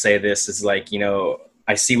to say this is like, you know,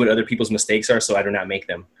 I see what other people's mistakes are, so I do not make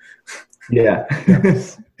them. Yeah.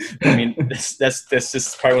 I mean, that's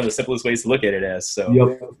just probably one of the simplest ways to look at it as. So.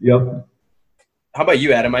 Yep. How about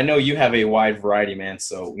you, Adam? I know you have a wide variety, man.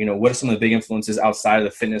 So, you know, what are some of the big influences outside of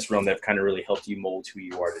the fitness realm that have kind of really helped you mold who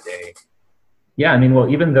you are today? Yeah, I mean, well,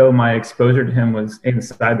 even though my exposure to him was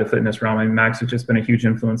inside the fitness realm, I mean, Max has just been a huge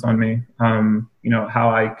influence on me. You know, how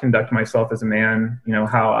I conduct myself as a man, you know,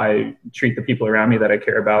 how I treat the people around me that I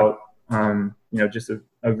care about. You know, just a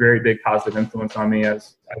very big positive influence on me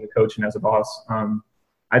as a coach and as a boss.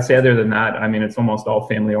 I'd say other than that, I mean, it's almost all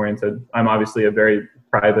family oriented. I'm obviously a very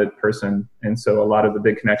private person. And so a lot of the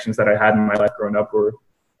big connections that I had in my life growing up were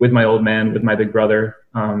with my old man, with my big brother.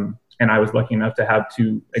 And I was lucky enough to have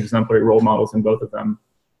 2 exemplary role models in both of them.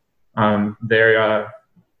 Their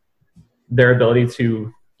ability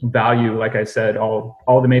to value, like I said,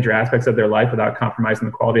 all the major aspects of their life without compromising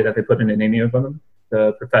the quality that they put in any of them,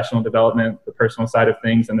 the professional development, the personal side of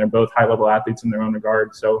things, and they're both high-level athletes in their own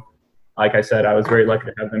regard. So, like I said, I was very lucky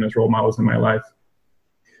to have them as role models in my life.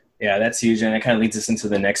 Yeah, that's huge. And it kind of leads us into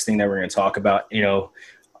the next thing that we're going to talk about. You know,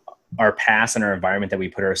 our past and our environment that we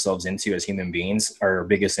put ourselves into as human beings are our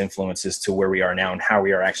biggest influences to where we are now and how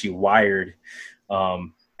we are actually wired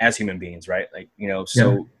as human beings, right? Like, you know,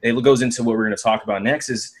 so it goes into what we're going to talk about next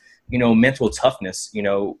is, you know, mental toughness. You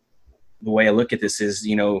know, the way I look at this is,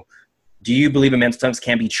 you know, do you believe in mental toughness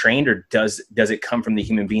can be trained, or does it come from the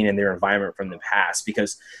human being and their environment from the past?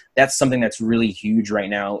 Because that's something that's really huge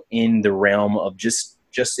right now in the realm of just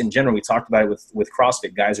in general. We talked about it with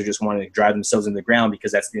CrossFit. Guys are just wanting to drive themselves in the ground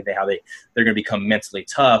because that's how they're going to become mentally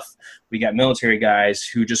tough. We got military guys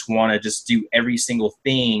who just want to just do every single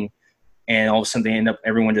thing, and all of a sudden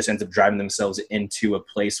everyone just ends up driving themselves into a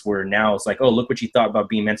place where now it's like, oh, look what you thought about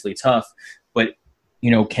being mentally tough. But,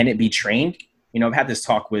 you know, can it be trained? You know, I've had this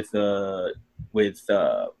talk with he's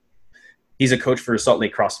a coach for Salt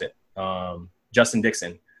Lake CrossFit, Justin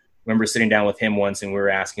Dixon. Remember sitting down with him once, and we were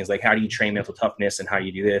asking, like, how do you train mental toughness and how do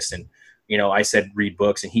you do this? And, you know, I said, read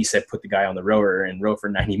books, and he said, put the guy on the rower and row for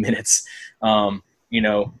 90 minutes. You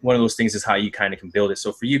know, one of those things is how you kind of can build it.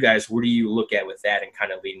 So for you guys, what do you look at with that and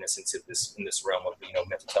kind of leading us into this realm of, you know,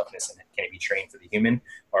 mental toughness, and can it be trained for the human,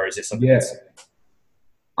 or is it something that's...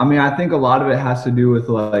 I mean, I think a lot of it has to do with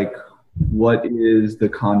like, what is the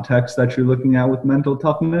context that you're looking at with mental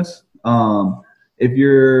toughness? If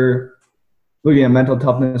you're looking at mental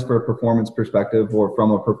toughness for a performance perspective or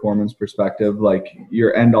from a performance perspective, like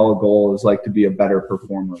your end all goal is like to be a better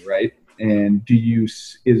performer, right? And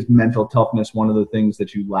is mental toughness one of the things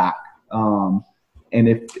that you lack? And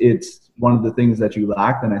if it's one of the things that you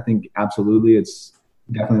lack, then I think absolutely it's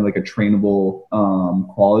definitely like a trainable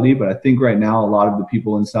quality. But I think right now a lot of the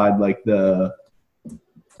people inside like the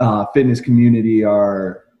fitness community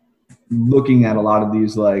are looking at a lot of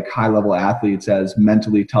these like high level athletes as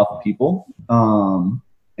mentally tough people.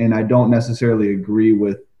 And I don't necessarily agree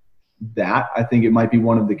with that. I think it might be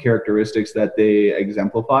one of the characteristics that they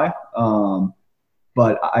exemplify.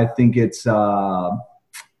 But I think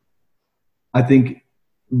I think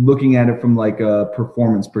looking at it from like a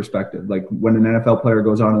performance perspective, like when an NFL player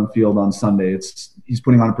goes out on the field on Sunday, he's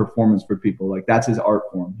putting on a performance for people. Like that's his art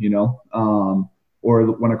form, you know? Or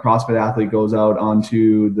when a CrossFit athlete goes out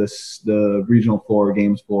onto the regional floor,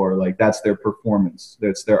 games floor, like that's their performance.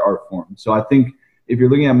 That's their art form. So I think if you're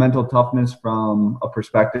looking at mental toughness from a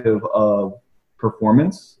perspective of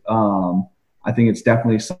performance, I think it's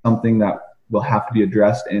definitely something that will have to be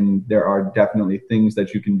addressed, and there are definitely things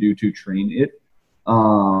that you can do to train it.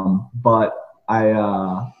 But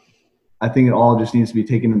I think it all just needs to be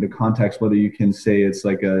taken into context, whether you can say it's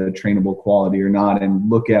like a trainable quality or not, and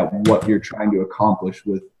look at what you're trying to accomplish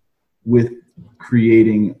with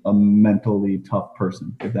creating a mentally tough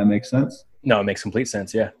person, if that makes sense. No, it makes complete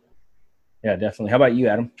sense. Yeah. Yeah, definitely. How about you,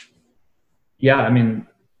 Adam? Yeah, I mean,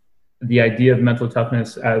 the idea of mental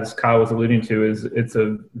toughness, as Kyle was alluding to, it's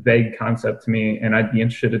a vague concept to me, and I'd be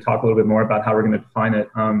interested to talk a little bit more about how we're going to define it.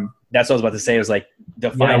 That's what I was about to say. It was like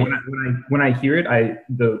define. Yeah, when I hear it,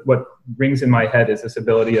 what rings in my head is this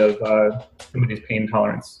ability of somebody's pain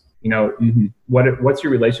tolerance. You know, what's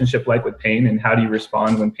your relationship like with pain, and how do you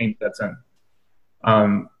respond when pain sets in?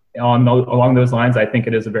 Along those lines, I think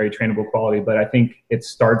it is a very trainable quality, but I think it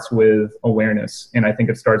starts with awareness, and I think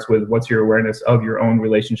it starts with what's your awareness of your own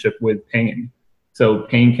relationship with pain. So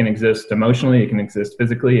pain can exist emotionally, it can exist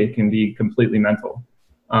physically, it can be completely mental.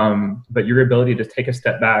 But your ability to take a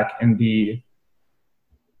step back and be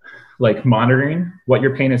like monitoring what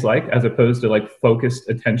your pain is like, as opposed to like focused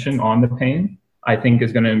attention on the pain, I think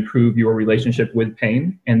is going to improve your relationship with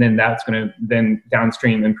pain. And then that's going to then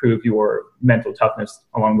downstream improve your mental toughness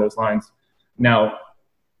along those lines. Now,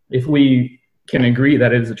 if we can agree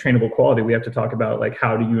that it is a trainable quality, we have to talk about like,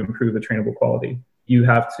 how do you improve a trainable quality? You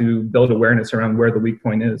have to build awareness around where the weak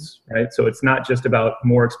point is, right? So it's not just about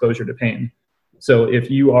more exposure to pain. So if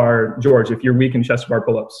you are, George, if you're weak in chest bar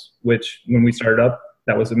pull-ups, which when we started up,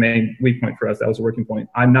 that was the main weak point for us, that was a working point.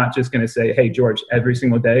 I'm not just going to say, hey, George, every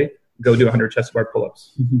single day, go do 100 chest bar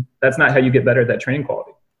pull-ups. That's not how you get better at that training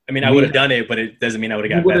quality. I mean, I would have done it, but it doesn't mean I would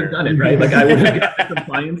have got better. You would have done it, right? Like I would have got the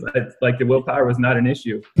compliance. Like the willpower was not an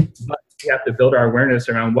issue. But we have to build our awareness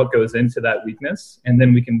around what goes into that weakness, and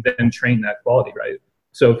then we can then train that quality, right?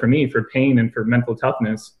 So for me, for pain and for mental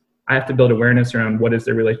toughness, I have to build awareness around what is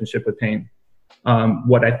their relationship with pain.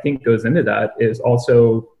 What I think goes into that is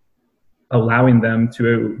also allowing them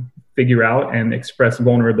to figure out and express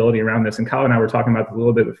vulnerability around this. And Kyle and I were talking about this a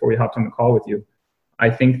little bit before we hopped on the call with you. I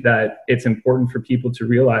think that it's important for people to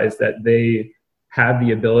realize that they have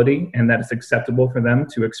the ability and that it's acceptable for them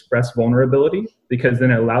to express vulnerability, because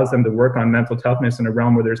then it allows them to work on mental toughness in a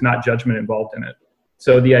realm where there's not judgment involved in it.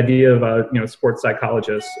 So the idea of sports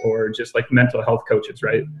psychologists or just like mental health coaches,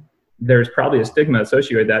 right? There's probably a stigma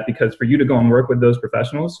associated with that, because for you to go and work with those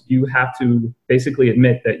professionals, you have to basically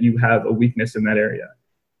admit that you have a weakness in that area.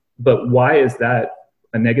 But why is that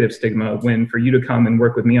a negative stigma when for you to come and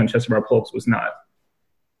work with me on chest bar pull-ups was not?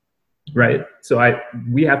 Right? So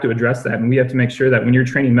we have to address that, and we have to make sure that when you're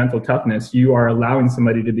training mental toughness, you are allowing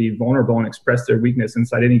somebody to be vulnerable and express their weakness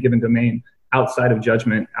inside any given domain, outside of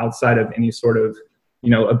judgment, outside of any sort of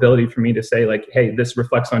ability for me to say like, hey, this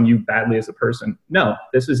reflects on you badly as a person. No,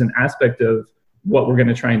 this is an aspect of what we're going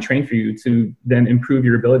to try and train for you to then improve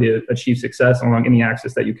your ability to achieve success along any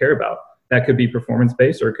axis that you care about. That could be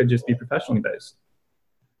performance-based, or it could just be professionally based.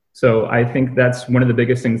 So I think that's one of the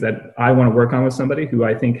biggest things that I want to work on with somebody who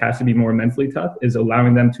I think has to be more mentally tough, is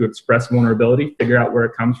allowing them to express vulnerability, figure out where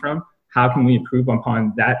it comes from. How can we improve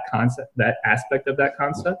upon that concept, that aspect of that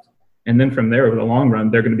concept? And then from there, over the long run,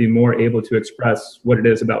 they're going to be more able to express what it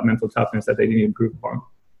is about mental toughness that they need to improve upon.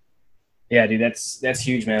 Yeah, dude, that's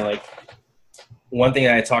huge, man. Like, one thing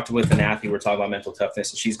I talked with an athlete, we're talking about mental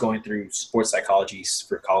toughness, and she's going through sports psychology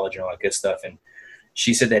for college and all that good stuff. And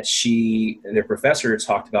she said that their professor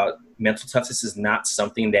talked about mental toughness is not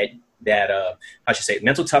something that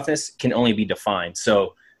mental toughness can only be defined.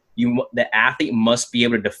 So the athlete must be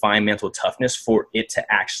able to define mental toughness for it to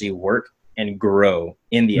actually work and grow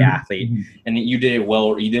in the athlete. And you did it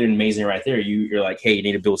well. You did it amazing right there. You're like, hey, you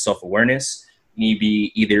need to build self-awareness. You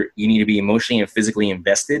need to be emotionally and physically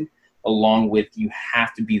invested, along with you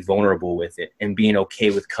have to be vulnerable with it and being okay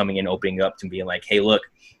with coming and opening up to being like, hey, look,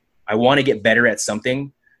 I want to get better at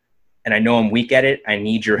something and I know I'm weak at it. I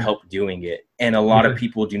need your help doing it. And a lot of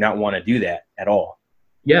people do not want to do that at all.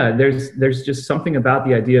 Yeah, there's just something about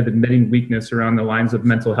the idea of admitting weakness around the lines of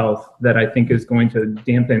mental health that I think is going to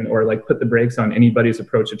dampen or like put the brakes on anybody's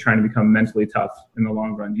approach to trying to become mentally tough in the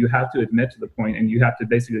long run. You have to admit to the point, and you have to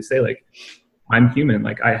basically say, like, I'm human.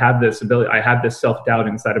 Like, I have this ability, I have this self-doubt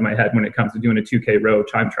inside of my head when it comes to doing a 2K row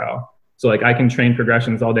time trial. So like, I can train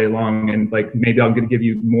progressions all day long, and like, maybe I'm going to give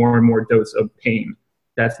you more and more dose of pain.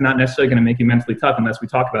 That's not necessarily going to make you mentally tough unless we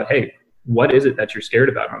talk about, hey, what is it that you're scared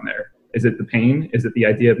about on there? Is it the pain? Is it the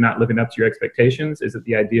idea of not living up to your expectations? Is it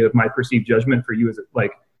the idea of my perceived judgment for you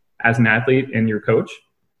as an athlete and your coach?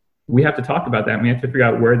 We have to talk about that. And we have to figure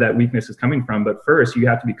out where that weakness is coming from. But first, you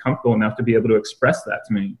have to be comfortable enough to be able to express that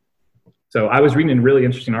to me. So I was reading a really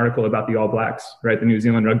interesting article about the All Blacks, right? The New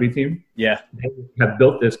Zealand rugby team. Yeah. They have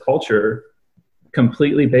built this culture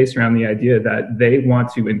completely based around the idea that they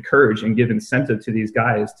want to encourage and give incentive to these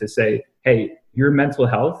guys to say, hey, your mental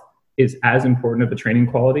health is as important of a training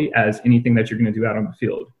quality as anything that you're going to do out on the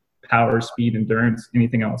field. Power, speed, endurance,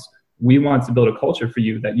 anything else. We want to build a culture for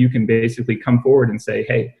you that you can basically come forward and say,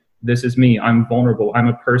 hey, this is me. I'm vulnerable. I'm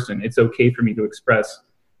a person. It's okay for me to express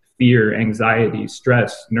fear, anxiety,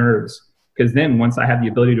 stress, nerves. Because then once I have the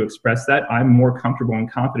ability to express that, I'm more comfortable and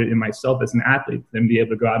confident in myself as an athlete than be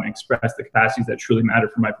able to go out and express the capacities that truly matter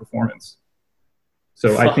for my performance.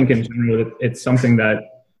 So I think in general, it's something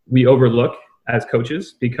that we overlook as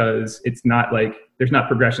coaches, because it's not like there's not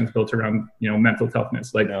progressions built around, mental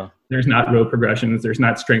toughness. Like there's not row progressions, there's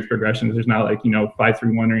not strength progressions, there's not like,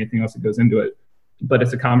 5-3-1 or anything else that goes into it. But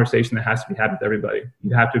it's a conversation that has to be had with everybody.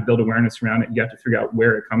 You have to build awareness around it. You have to figure out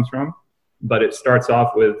where it comes from. But it starts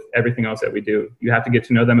off with everything else that we do. You have to get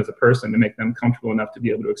to know them as a person to make them comfortable enough to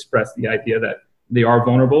be able to express the idea that they are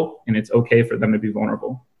vulnerable and it's okay for them to be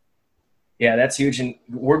vulnerable. Yeah, that's huge. And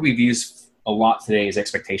word we've used a lot today is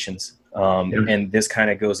expectations. And this kind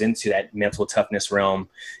of goes into that mental toughness realm,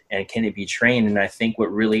 and can it be trained? And I think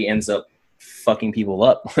what really ends up fucking people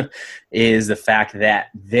up is the fact that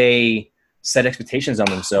they set expectations on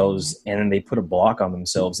themselves and then they put a block on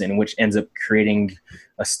themselves, and which ends up creating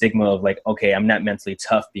a stigma of like, okay, I'm not mentally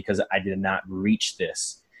tough because I did not reach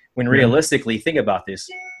this. When realistically, think about this.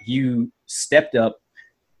 You stepped up,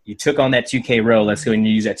 you took on that 2K row. Let's go and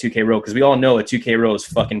use that 2K row, because we all know a 2K row is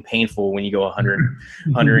fucking painful when you go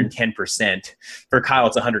 110%. For Kyle,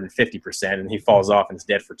 it's 150%, and he falls off and is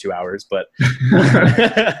dead for 2 hours. But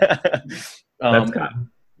that's Kyle.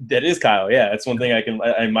 That is Kyle. Yeah, that's one thing I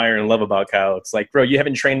admire and love about Kyle. It's like, bro, you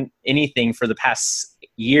haven't trained anything for the past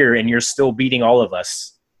year, and you're still beating all of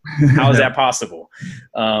us. How is that possible?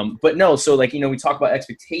 But no, so like, we talk about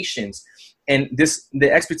expectations. And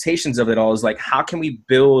the expectations of it all is like, how can we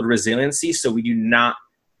build resiliency so we do not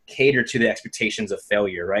cater to the expectations of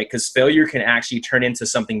failure, right? Because failure can actually turn into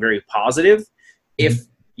something very positive if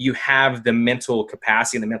you have the mental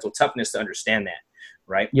capacity and the mental toughness to understand that,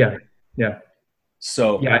 right? Yeah.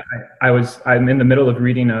 So I'm in the middle of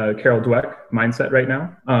reading Carol Dweck Mindset right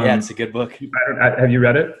now. Yeah, it's a good book. Have you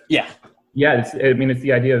read it? Yeah. Yeah, it's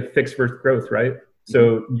the idea of fix versus growth, right?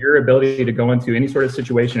 So your ability to go into any sort of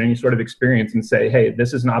situation, any sort of experience and say, hey,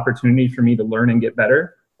 this is an opportunity for me to learn and get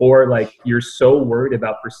better. Or like you're so worried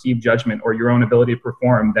about perceived judgment or your own ability to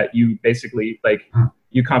perform that you basically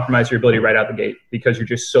you compromise your ability right out the gate because you're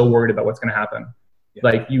just so worried about what's going to happen. Yeah.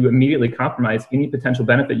 Like you immediately compromise any potential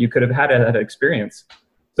benefit you could have had at that experience.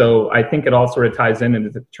 So I think it all sort of ties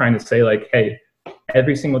into trying to say like, hey,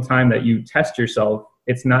 every single time that you test yourself,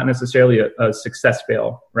 it's not necessarily a success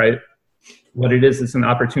fail, right? What it is an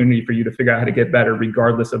opportunity for you to figure out how to get better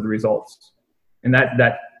regardless of the results. And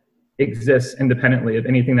that exists independently of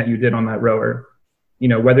anything that you did on that rower.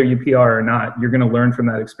 Whether you PR or not, you're going to learn from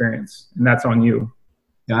that experience, and that's on you.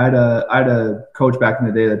 Yeah, I had a coach back in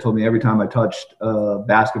the day that told me every time I touched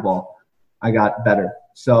basketball, I got better.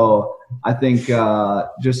 So I think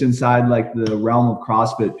just inside like the realm of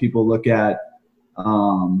CrossFit, people look at,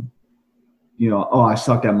 I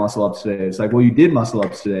sucked at muscle ups today. It's like, well, you did muscle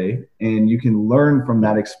ups today, and you can learn from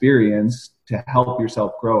that experience to help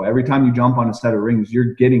yourself grow. Every time you jump on a set of rings,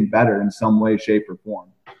 you're getting better in some way, shape, or form.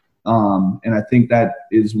 And I think that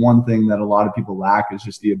is one thing that a lot of people lack, is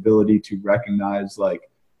just the ability to recognize like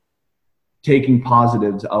taking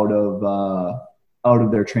positives out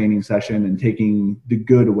of their training session and taking the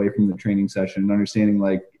good away from the training session and understanding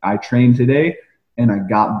like I trained today and I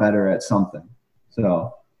got better at something.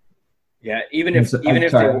 So Yeah, even if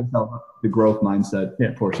the growth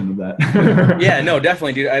mindset portion of that. Yeah, no,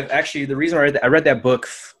 definitely, dude. I've actually, the reason I read that book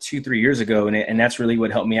 2-3 years ago, and that's really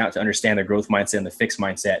what helped me out to understand the growth mindset and the fixed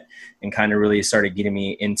mindset, and kind of really started getting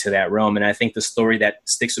me into that realm. And I think the story that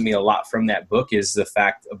sticks with me a lot from that book is the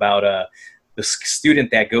fact about the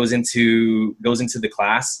student that goes into the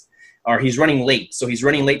class, or he's running late. So he's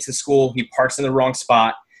running late to school. He parks in the wrong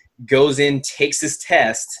spot, goes in, takes his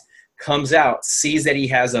test, comes out, sees that he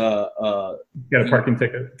has got a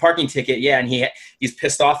parking ticket. Yeah. And he's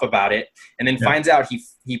pissed off about it. And then finds out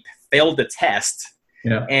he failed the test.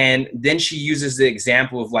 Yeah. And then she uses the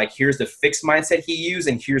example of like, here's the fixed mindset he used,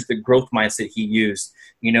 and here's the growth mindset he used,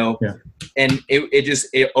 you know? Yeah. And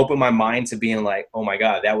it opened my mind to being like, oh my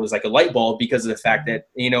God, that was like a light bulb, because of the fact that,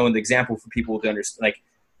 you know, and the example for people to understand, like,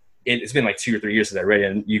 it's been like 2 or 3 years since I read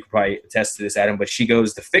it, and you could probably attest to this, Adam, but she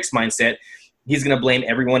goes, the fixed mindset, he's going to blame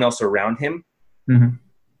everyone else around him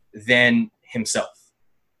than himself.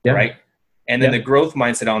 Yeah. Right. And then the growth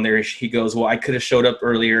mindset on there, he goes, well, I could have showed up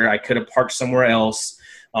earlier. I could have parked somewhere else.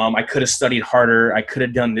 I could have studied harder. I could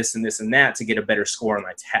have done this and this and that to get a better score on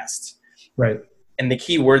my test. Right. And the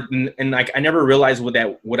key word, and like, I never realized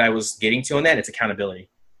what I was getting to on that. It's accountability.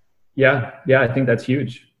 Yeah. Yeah. I think that's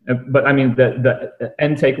huge. But I mean, the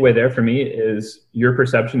end takeaway there for me is your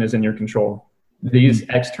perception is in your control. These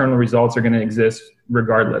external results are going to exist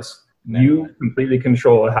regardless. You completely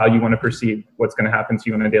control how you want to perceive what's going to happen to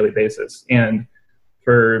you on a daily basis. And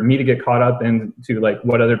for me to get caught up into like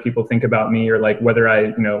what other people think about me, or like whether I,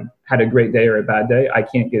 you know, had a great day or a bad day, I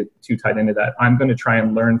can't get too tied into that. I'm going to try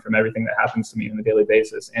and learn from everything that happens to me on a daily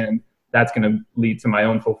basis. And that's going to lead to my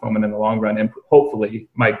own fulfillment in the long run, and hopefully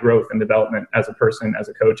my growth and development as a person, as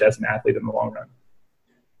a coach, as an athlete in the long run.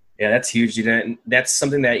 Yeah, that's huge, dude. And that's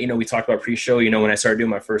something that, you know, we talked about pre-show, you know, when I started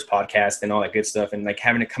doing my first podcast and all that good stuff, and like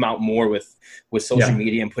having to come out more with social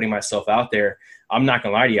media and putting myself out there. I'm not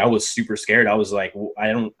gonna lie to you, I was super scared. I was like,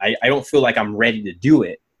 I don't feel like I'm ready to do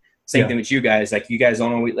it. Same thing with you guys. Like, you guys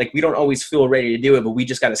don't always, like, we don't always feel ready to do it, but we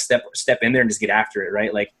just got to step in there and just get after it,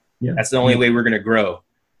 right? Like, that's the only way we're gonna grow.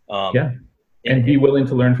 And be willing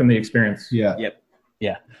to learn from the experience. Yeah. Yep.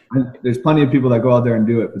 Yeah. There's plenty of people that go out there and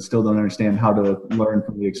do it, but still don't understand how to learn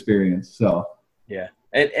from the experience. So, yeah.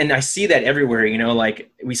 And I see that everywhere, you know,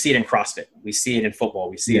 like we see it in CrossFit, we see it in football,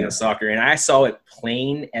 we see it in soccer. And I saw it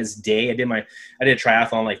plain as day. I did a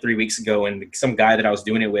triathlon like 3 weeks ago, and some guy that I was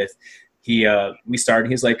doing it with, we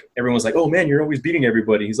started, he's like, everyone's like, oh man, you're always beating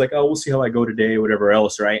everybody. He's like, oh, we'll see how I go today, or whatever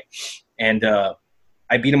else. Right. And,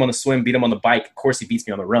 I beat him on the swim, beat him on the bike. Of course he beats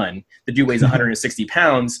me on the run. The dude weighs 160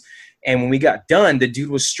 pounds. And when we got done, the dude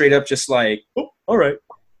was straight up just like, oh, all right.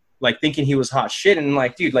 Like, thinking he was hot shit. And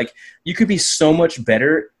like, dude, like, you could be so much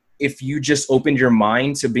better if you just opened your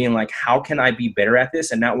mind to being like, how can I be better at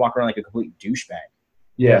this, and not walk around like a complete douchebag.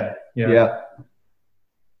 Yeah.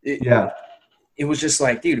 It was just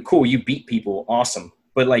like, dude, cool. You beat people. Awesome.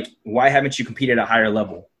 But like, why haven't you competed at a higher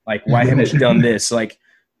level? Like, why haven't you done this? Like,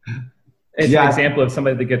 it's an example of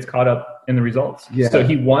somebody that gets caught up in the results. Yeah. So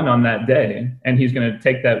he won on that day, and he's going to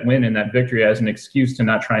take that win and that victory as an excuse to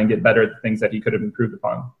not try and get better at the things that he could have improved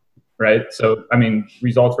upon. Right. So, I mean,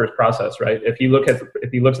 results versus process, right? If he looks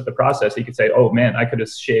at the process, he could say, oh man, I could have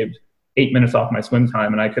shaved 8 minutes off my swim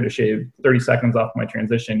time, and I could have shaved 30 seconds off my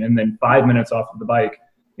transition, and then 5 minutes off of the bike,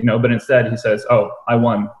 you know, but instead he says, oh, I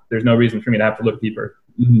won. There's no reason for me to have to look deeper.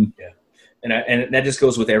 Mm-hmm. Yeah. And that just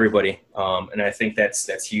goes with everybody. And I think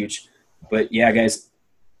that's huge. But yeah, guys,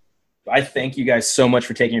 I thank you guys so much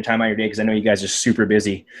for taking your time out of your day, because I know you guys are super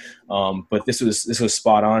busy. But this was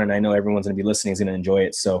spot on, and I know everyone's going to be listening is going to enjoy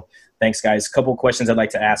it. So thanks, guys. A couple of questions I'd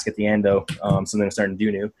like to ask at the end, though, something I'm starting to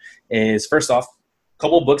do new, is first off, a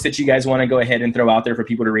couple of books that you guys want to go ahead and throw out there for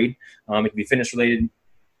people to read. It could be fitness related,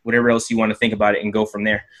 whatever else you want to think about it, and go from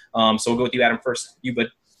there. So we'll go with you, Adam, first. You,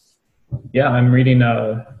 bud. Yeah, I'm reading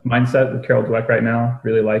Mindset with Carol Dweck right now.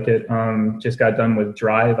 Really like it. Just got done with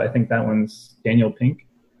Drive. I think that one's Daniel Pink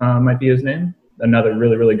might be his name. Another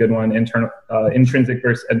really, really good one, intrinsic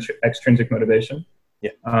versus extrinsic motivation. Yeah.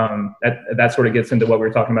 That sort of gets into what we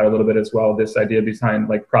were talking about a little bit as well, this idea behind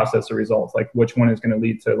like process or results, like which one is going to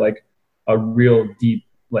lead to like a real deep,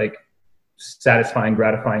 like satisfying,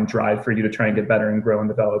 gratifying drive for you to try and get better and grow and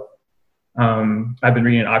develop. I've been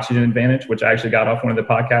reading Oxygen Advantage, which I actually got off one of the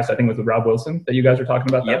podcasts, I think it was with Rob Wilson, that you guys were talking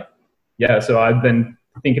about. Yep. Yeah. So I've been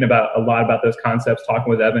thinking a lot about those concepts, talking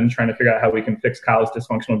with Evan, trying to figure out how we can fix Kyle's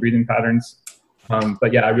dysfunctional breathing patterns.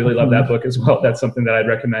 But yeah, I really love that book as well. That's something that I'd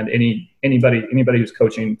recommend anybody who's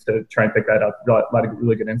coaching to try and pick that up. A lot of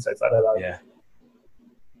really good insights out of that. Yeah.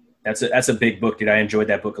 That's a big book, dude. I enjoyed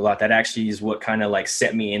that book a lot. That actually is what kind of like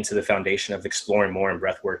set me into the foundation of exploring more in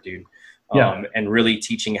breath work, dude. and really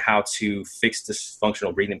teaching how to fix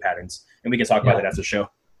dysfunctional breathing patterns. And we can talk about that after the show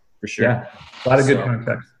for sure. Yeah, a lot of good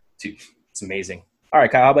context. Dude, it's amazing. All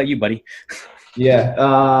right, Kyle, how about you, buddy? Yeah,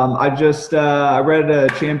 I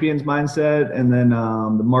read Champions Mindset and then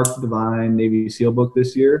the Mark Divine Navy SEAL book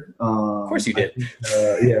this year. Of course you did.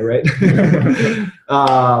 Yeah, right.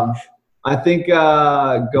 I think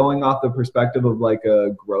going off the perspective of like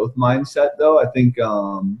a growth mindset, though, I think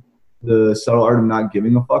the subtle art of not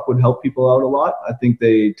giving a fuck would help people out a lot. I think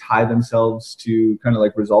they tie themselves to kind of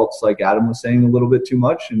like results, like Adam was saying, a little bit too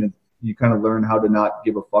much, and if you kind of learn how to not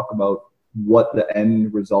give a fuck about what the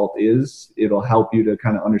end result is, it'll help you to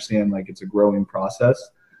kind of understand like it's a growing process.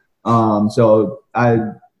 So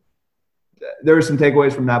there were some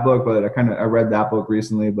takeaways from that book, but I read that book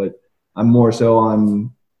recently, but I'm more so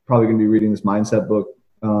on probably going to be reading this mindset book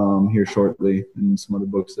here shortly, and some other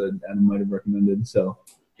books that Adam might have recommended. So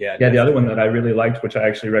yeah, the other one that I really liked, which I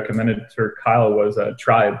actually recommended to Kyle, was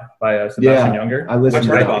Tribe by Sebastian Younger. I've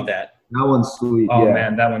heard about that. That one's sweet. Oh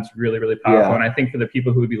man, that one's really, really powerful. And I think for the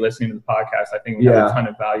people who would be listening to the podcast, I think we have a ton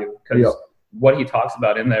of value, because what he talks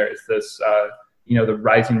about in there is this, the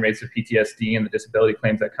rising rates of PTSD and the disability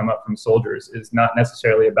claims that come up from soldiers is not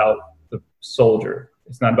necessarily about the soldier.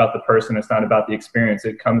 It's not about the person. It's not about the experience.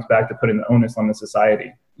 It comes back to putting the onus on the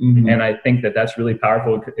society. Mm-hmm. And I think that that's really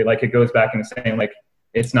powerful. Like, it goes back into saying, like,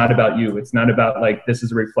 it's not about you. It's not about like, this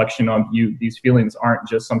is a reflection on you. These feelings aren't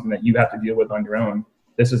just something that you have to deal with on your own.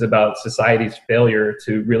 This is about society's failure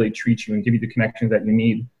to really treat you and give you the connections that you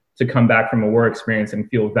need to come back from a war experience and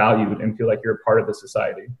feel valued and feel like you're a part of the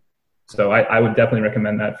society. So I would definitely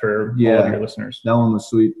recommend that for all of your listeners. That one was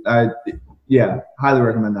sweet. Highly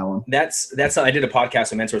recommend that one. That's I did a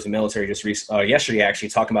podcast with Mentors in the Military just yesterday, actually,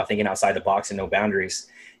 talking about thinking outside the box and no boundaries.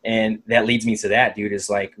 And that leads me to that, dude, is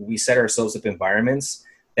like, we set ourselves up environments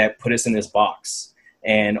that put us in this box.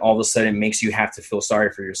 And all of a sudden it makes you have to feel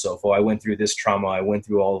sorry for yourself. Oh, I went through this trauma. I went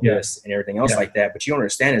through all of this and everything else like that. But you don't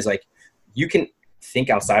understand is like, you can think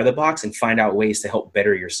outside of the box and find out ways to help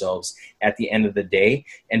better yourselves at the end of the day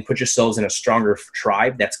and put yourselves in a stronger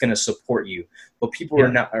tribe that's going to support you. But people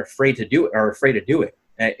are afraid to do it.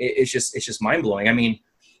 It's just mind blowing. I mean,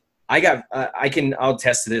 I'll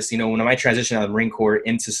attest to this. When I transitioned out of the Marine Corps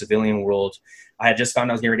into civilian world, I had just found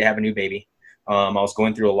I was getting ready to have a new baby. I was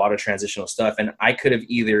going through a lot of transitional stuff, and I could have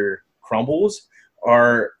either crumbled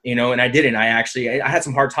or, and I didn't. I had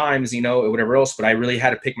some hard times, or whatever else, but I really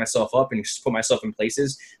had to pick myself up and just put myself in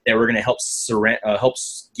places that were going to help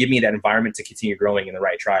give me that environment to continue growing in the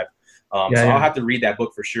right tribe. I'll have to read that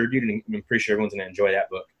book for sure, dude, and I'm pretty sure everyone's going to enjoy that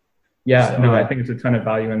book. I think it's a ton of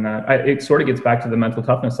value in that. It sort of gets back to the mental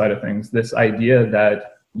toughness side of things. This idea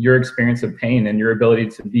that your experience of pain and your ability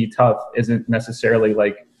to be tough isn't necessarily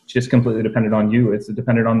like just completely dependent on you. It's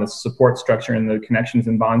dependent on the support structure and the connections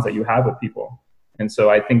and bonds that you have with people. And so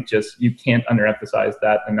I think you can't underemphasize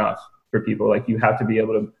that enough for people. Like, you have to be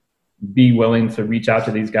able to be willing to reach out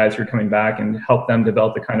to these guys who are coming back and help them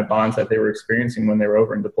develop the kind of bonds that they were experiencing when they were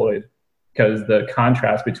over and deployed. Because the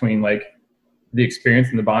contrast between like the experience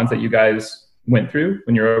and the bonds that you guys went through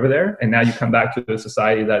when you're over there, and now you come back to a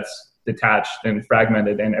society that's detached and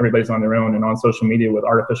fragmented and everybody's on their own and on social media with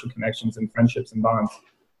artificial connections and friendships and bonds.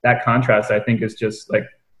 That contrast, I think, is just like,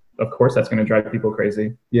 of course, that's going to drive people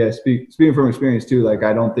crazy. Yeah. Speaking from experience too, like,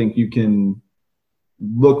 I don't think you can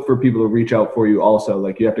look for people to reach out for you also.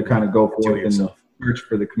 Like, you have to kind of go forth and search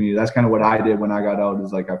for the community. That's kind of what I did when I got out,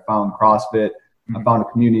 is like, I found CrossFit, I found a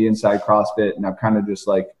community inside CrossFit, and I've kind of just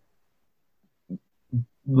like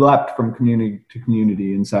leapt from community to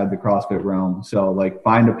community inside the CrossFit realm. So like,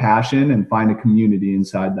 find a passion and find a community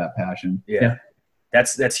inside that passion. Yeah.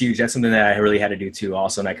 That's huge. That's something that I really had to do too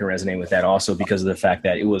also. And I can resonate with that also because of the fact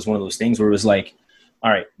that it was one of those things where it was like, all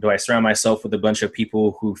right, do I surround myself with a bunch of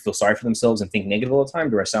people who feel sorry for themselves and think negative all the time?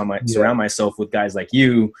 Do I surround myself with guys like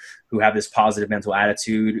you who have this positive mental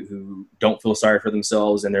attitude, who don't feel sorry for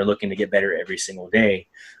themselves and they're looking to get better every single day?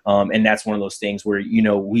 And that's one of those things where,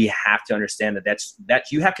 we have to understand that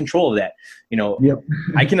you have control of that.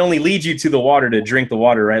 I can only lead you to the water to drink the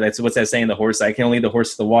water, right? That's what's that saying, the horse. I can only lead the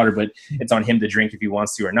horse to the water, but it's on him to drink if he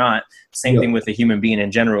wants to or not. Same thing with a human being in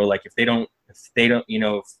general. Like, if they don't,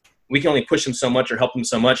 we can only push them so much or help them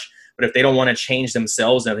so much, but if they don't want to change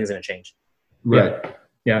themselves, nothing's going to change. Right.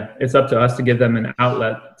 Yeah. It's up to us to give them an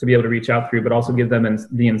outlet to be able to reach out through, but also give them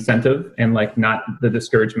the incentive and like not the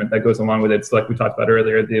discouragement that goes along with it. It's like we talked about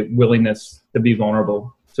earlier, the willingness to be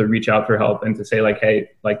vulnerable, to reach out for help and to say like, hey,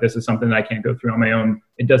 like, this is something that I can't go through on my own.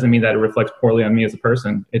 It doesn't mean that it reflects poorly on me as a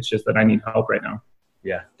person. It's just that I need help right now.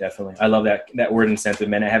 Yeah, definitely. I love that word incentive,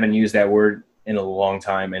 man. I haven't used that word in a long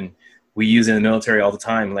time. And we use in the military all the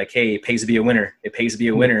time. Like, hey, it pays to be a winner. It pays to be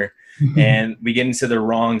a winner. And we get into the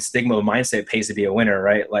wrong stigma of mindset. It pays to be a winner,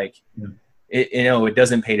 right? Like, it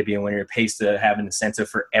doesn't pay to be a winner. It pays to have an incentive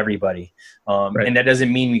for everybody. Right. And that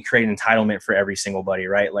doesn't mean we create entitlement for every single buddy,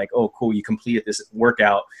 right? Like, oh, cool, you completed this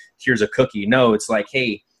workout. Here's a cookie. No, it's like,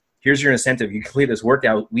 hey, here's your incentive. You complete this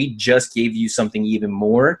workout. We just gave you something even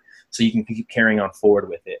more so you can keep carrying on forward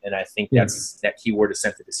with it. And I think that keyword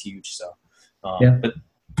incentive is huge. So, but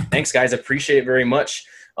thanks, guys. I appreciate it very much.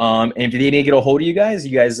 And if they need to get a hold of you guys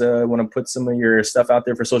want to put some of your stuff out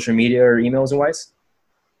there for social media or emails and wise?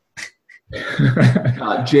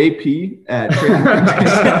 JP at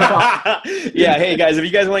yeah, hey guys, if you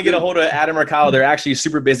guys want to get a hold of Adam or Kyle, they're actually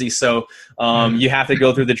super busy, so you have to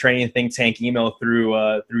go through the Training Think Tank email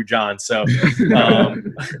through John. So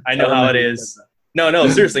I know how it is. No,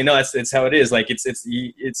 seriously, no, it's how it is. Like it's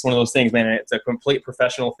one of those things, man. It's a complete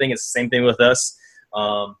professional thing. It's the same thing with us.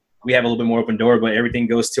 We have a little bit more open door, but everything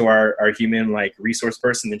goes to our human like resource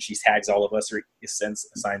person, and she tags all of us or assigns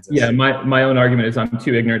us. Yeah, my own argument is I'm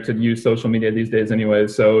too ignorant to use social media these days anyway.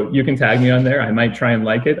 So you can tag me on there. I might try and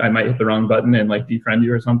like it. I might hit the wrong button and like defriend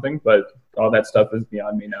you or something, but all that stuff is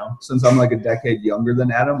beyond me now. Since I'm like a decade younger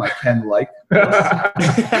than Adam, I can like.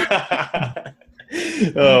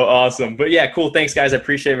 Oh, awesome. But yeah, cool. Thanks, guys. I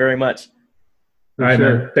appreciate it very much. All right,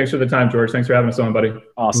 man. Thanks for the time, George. Thanks for having us on, buddy.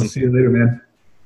 Awesome. We'll see you later, man.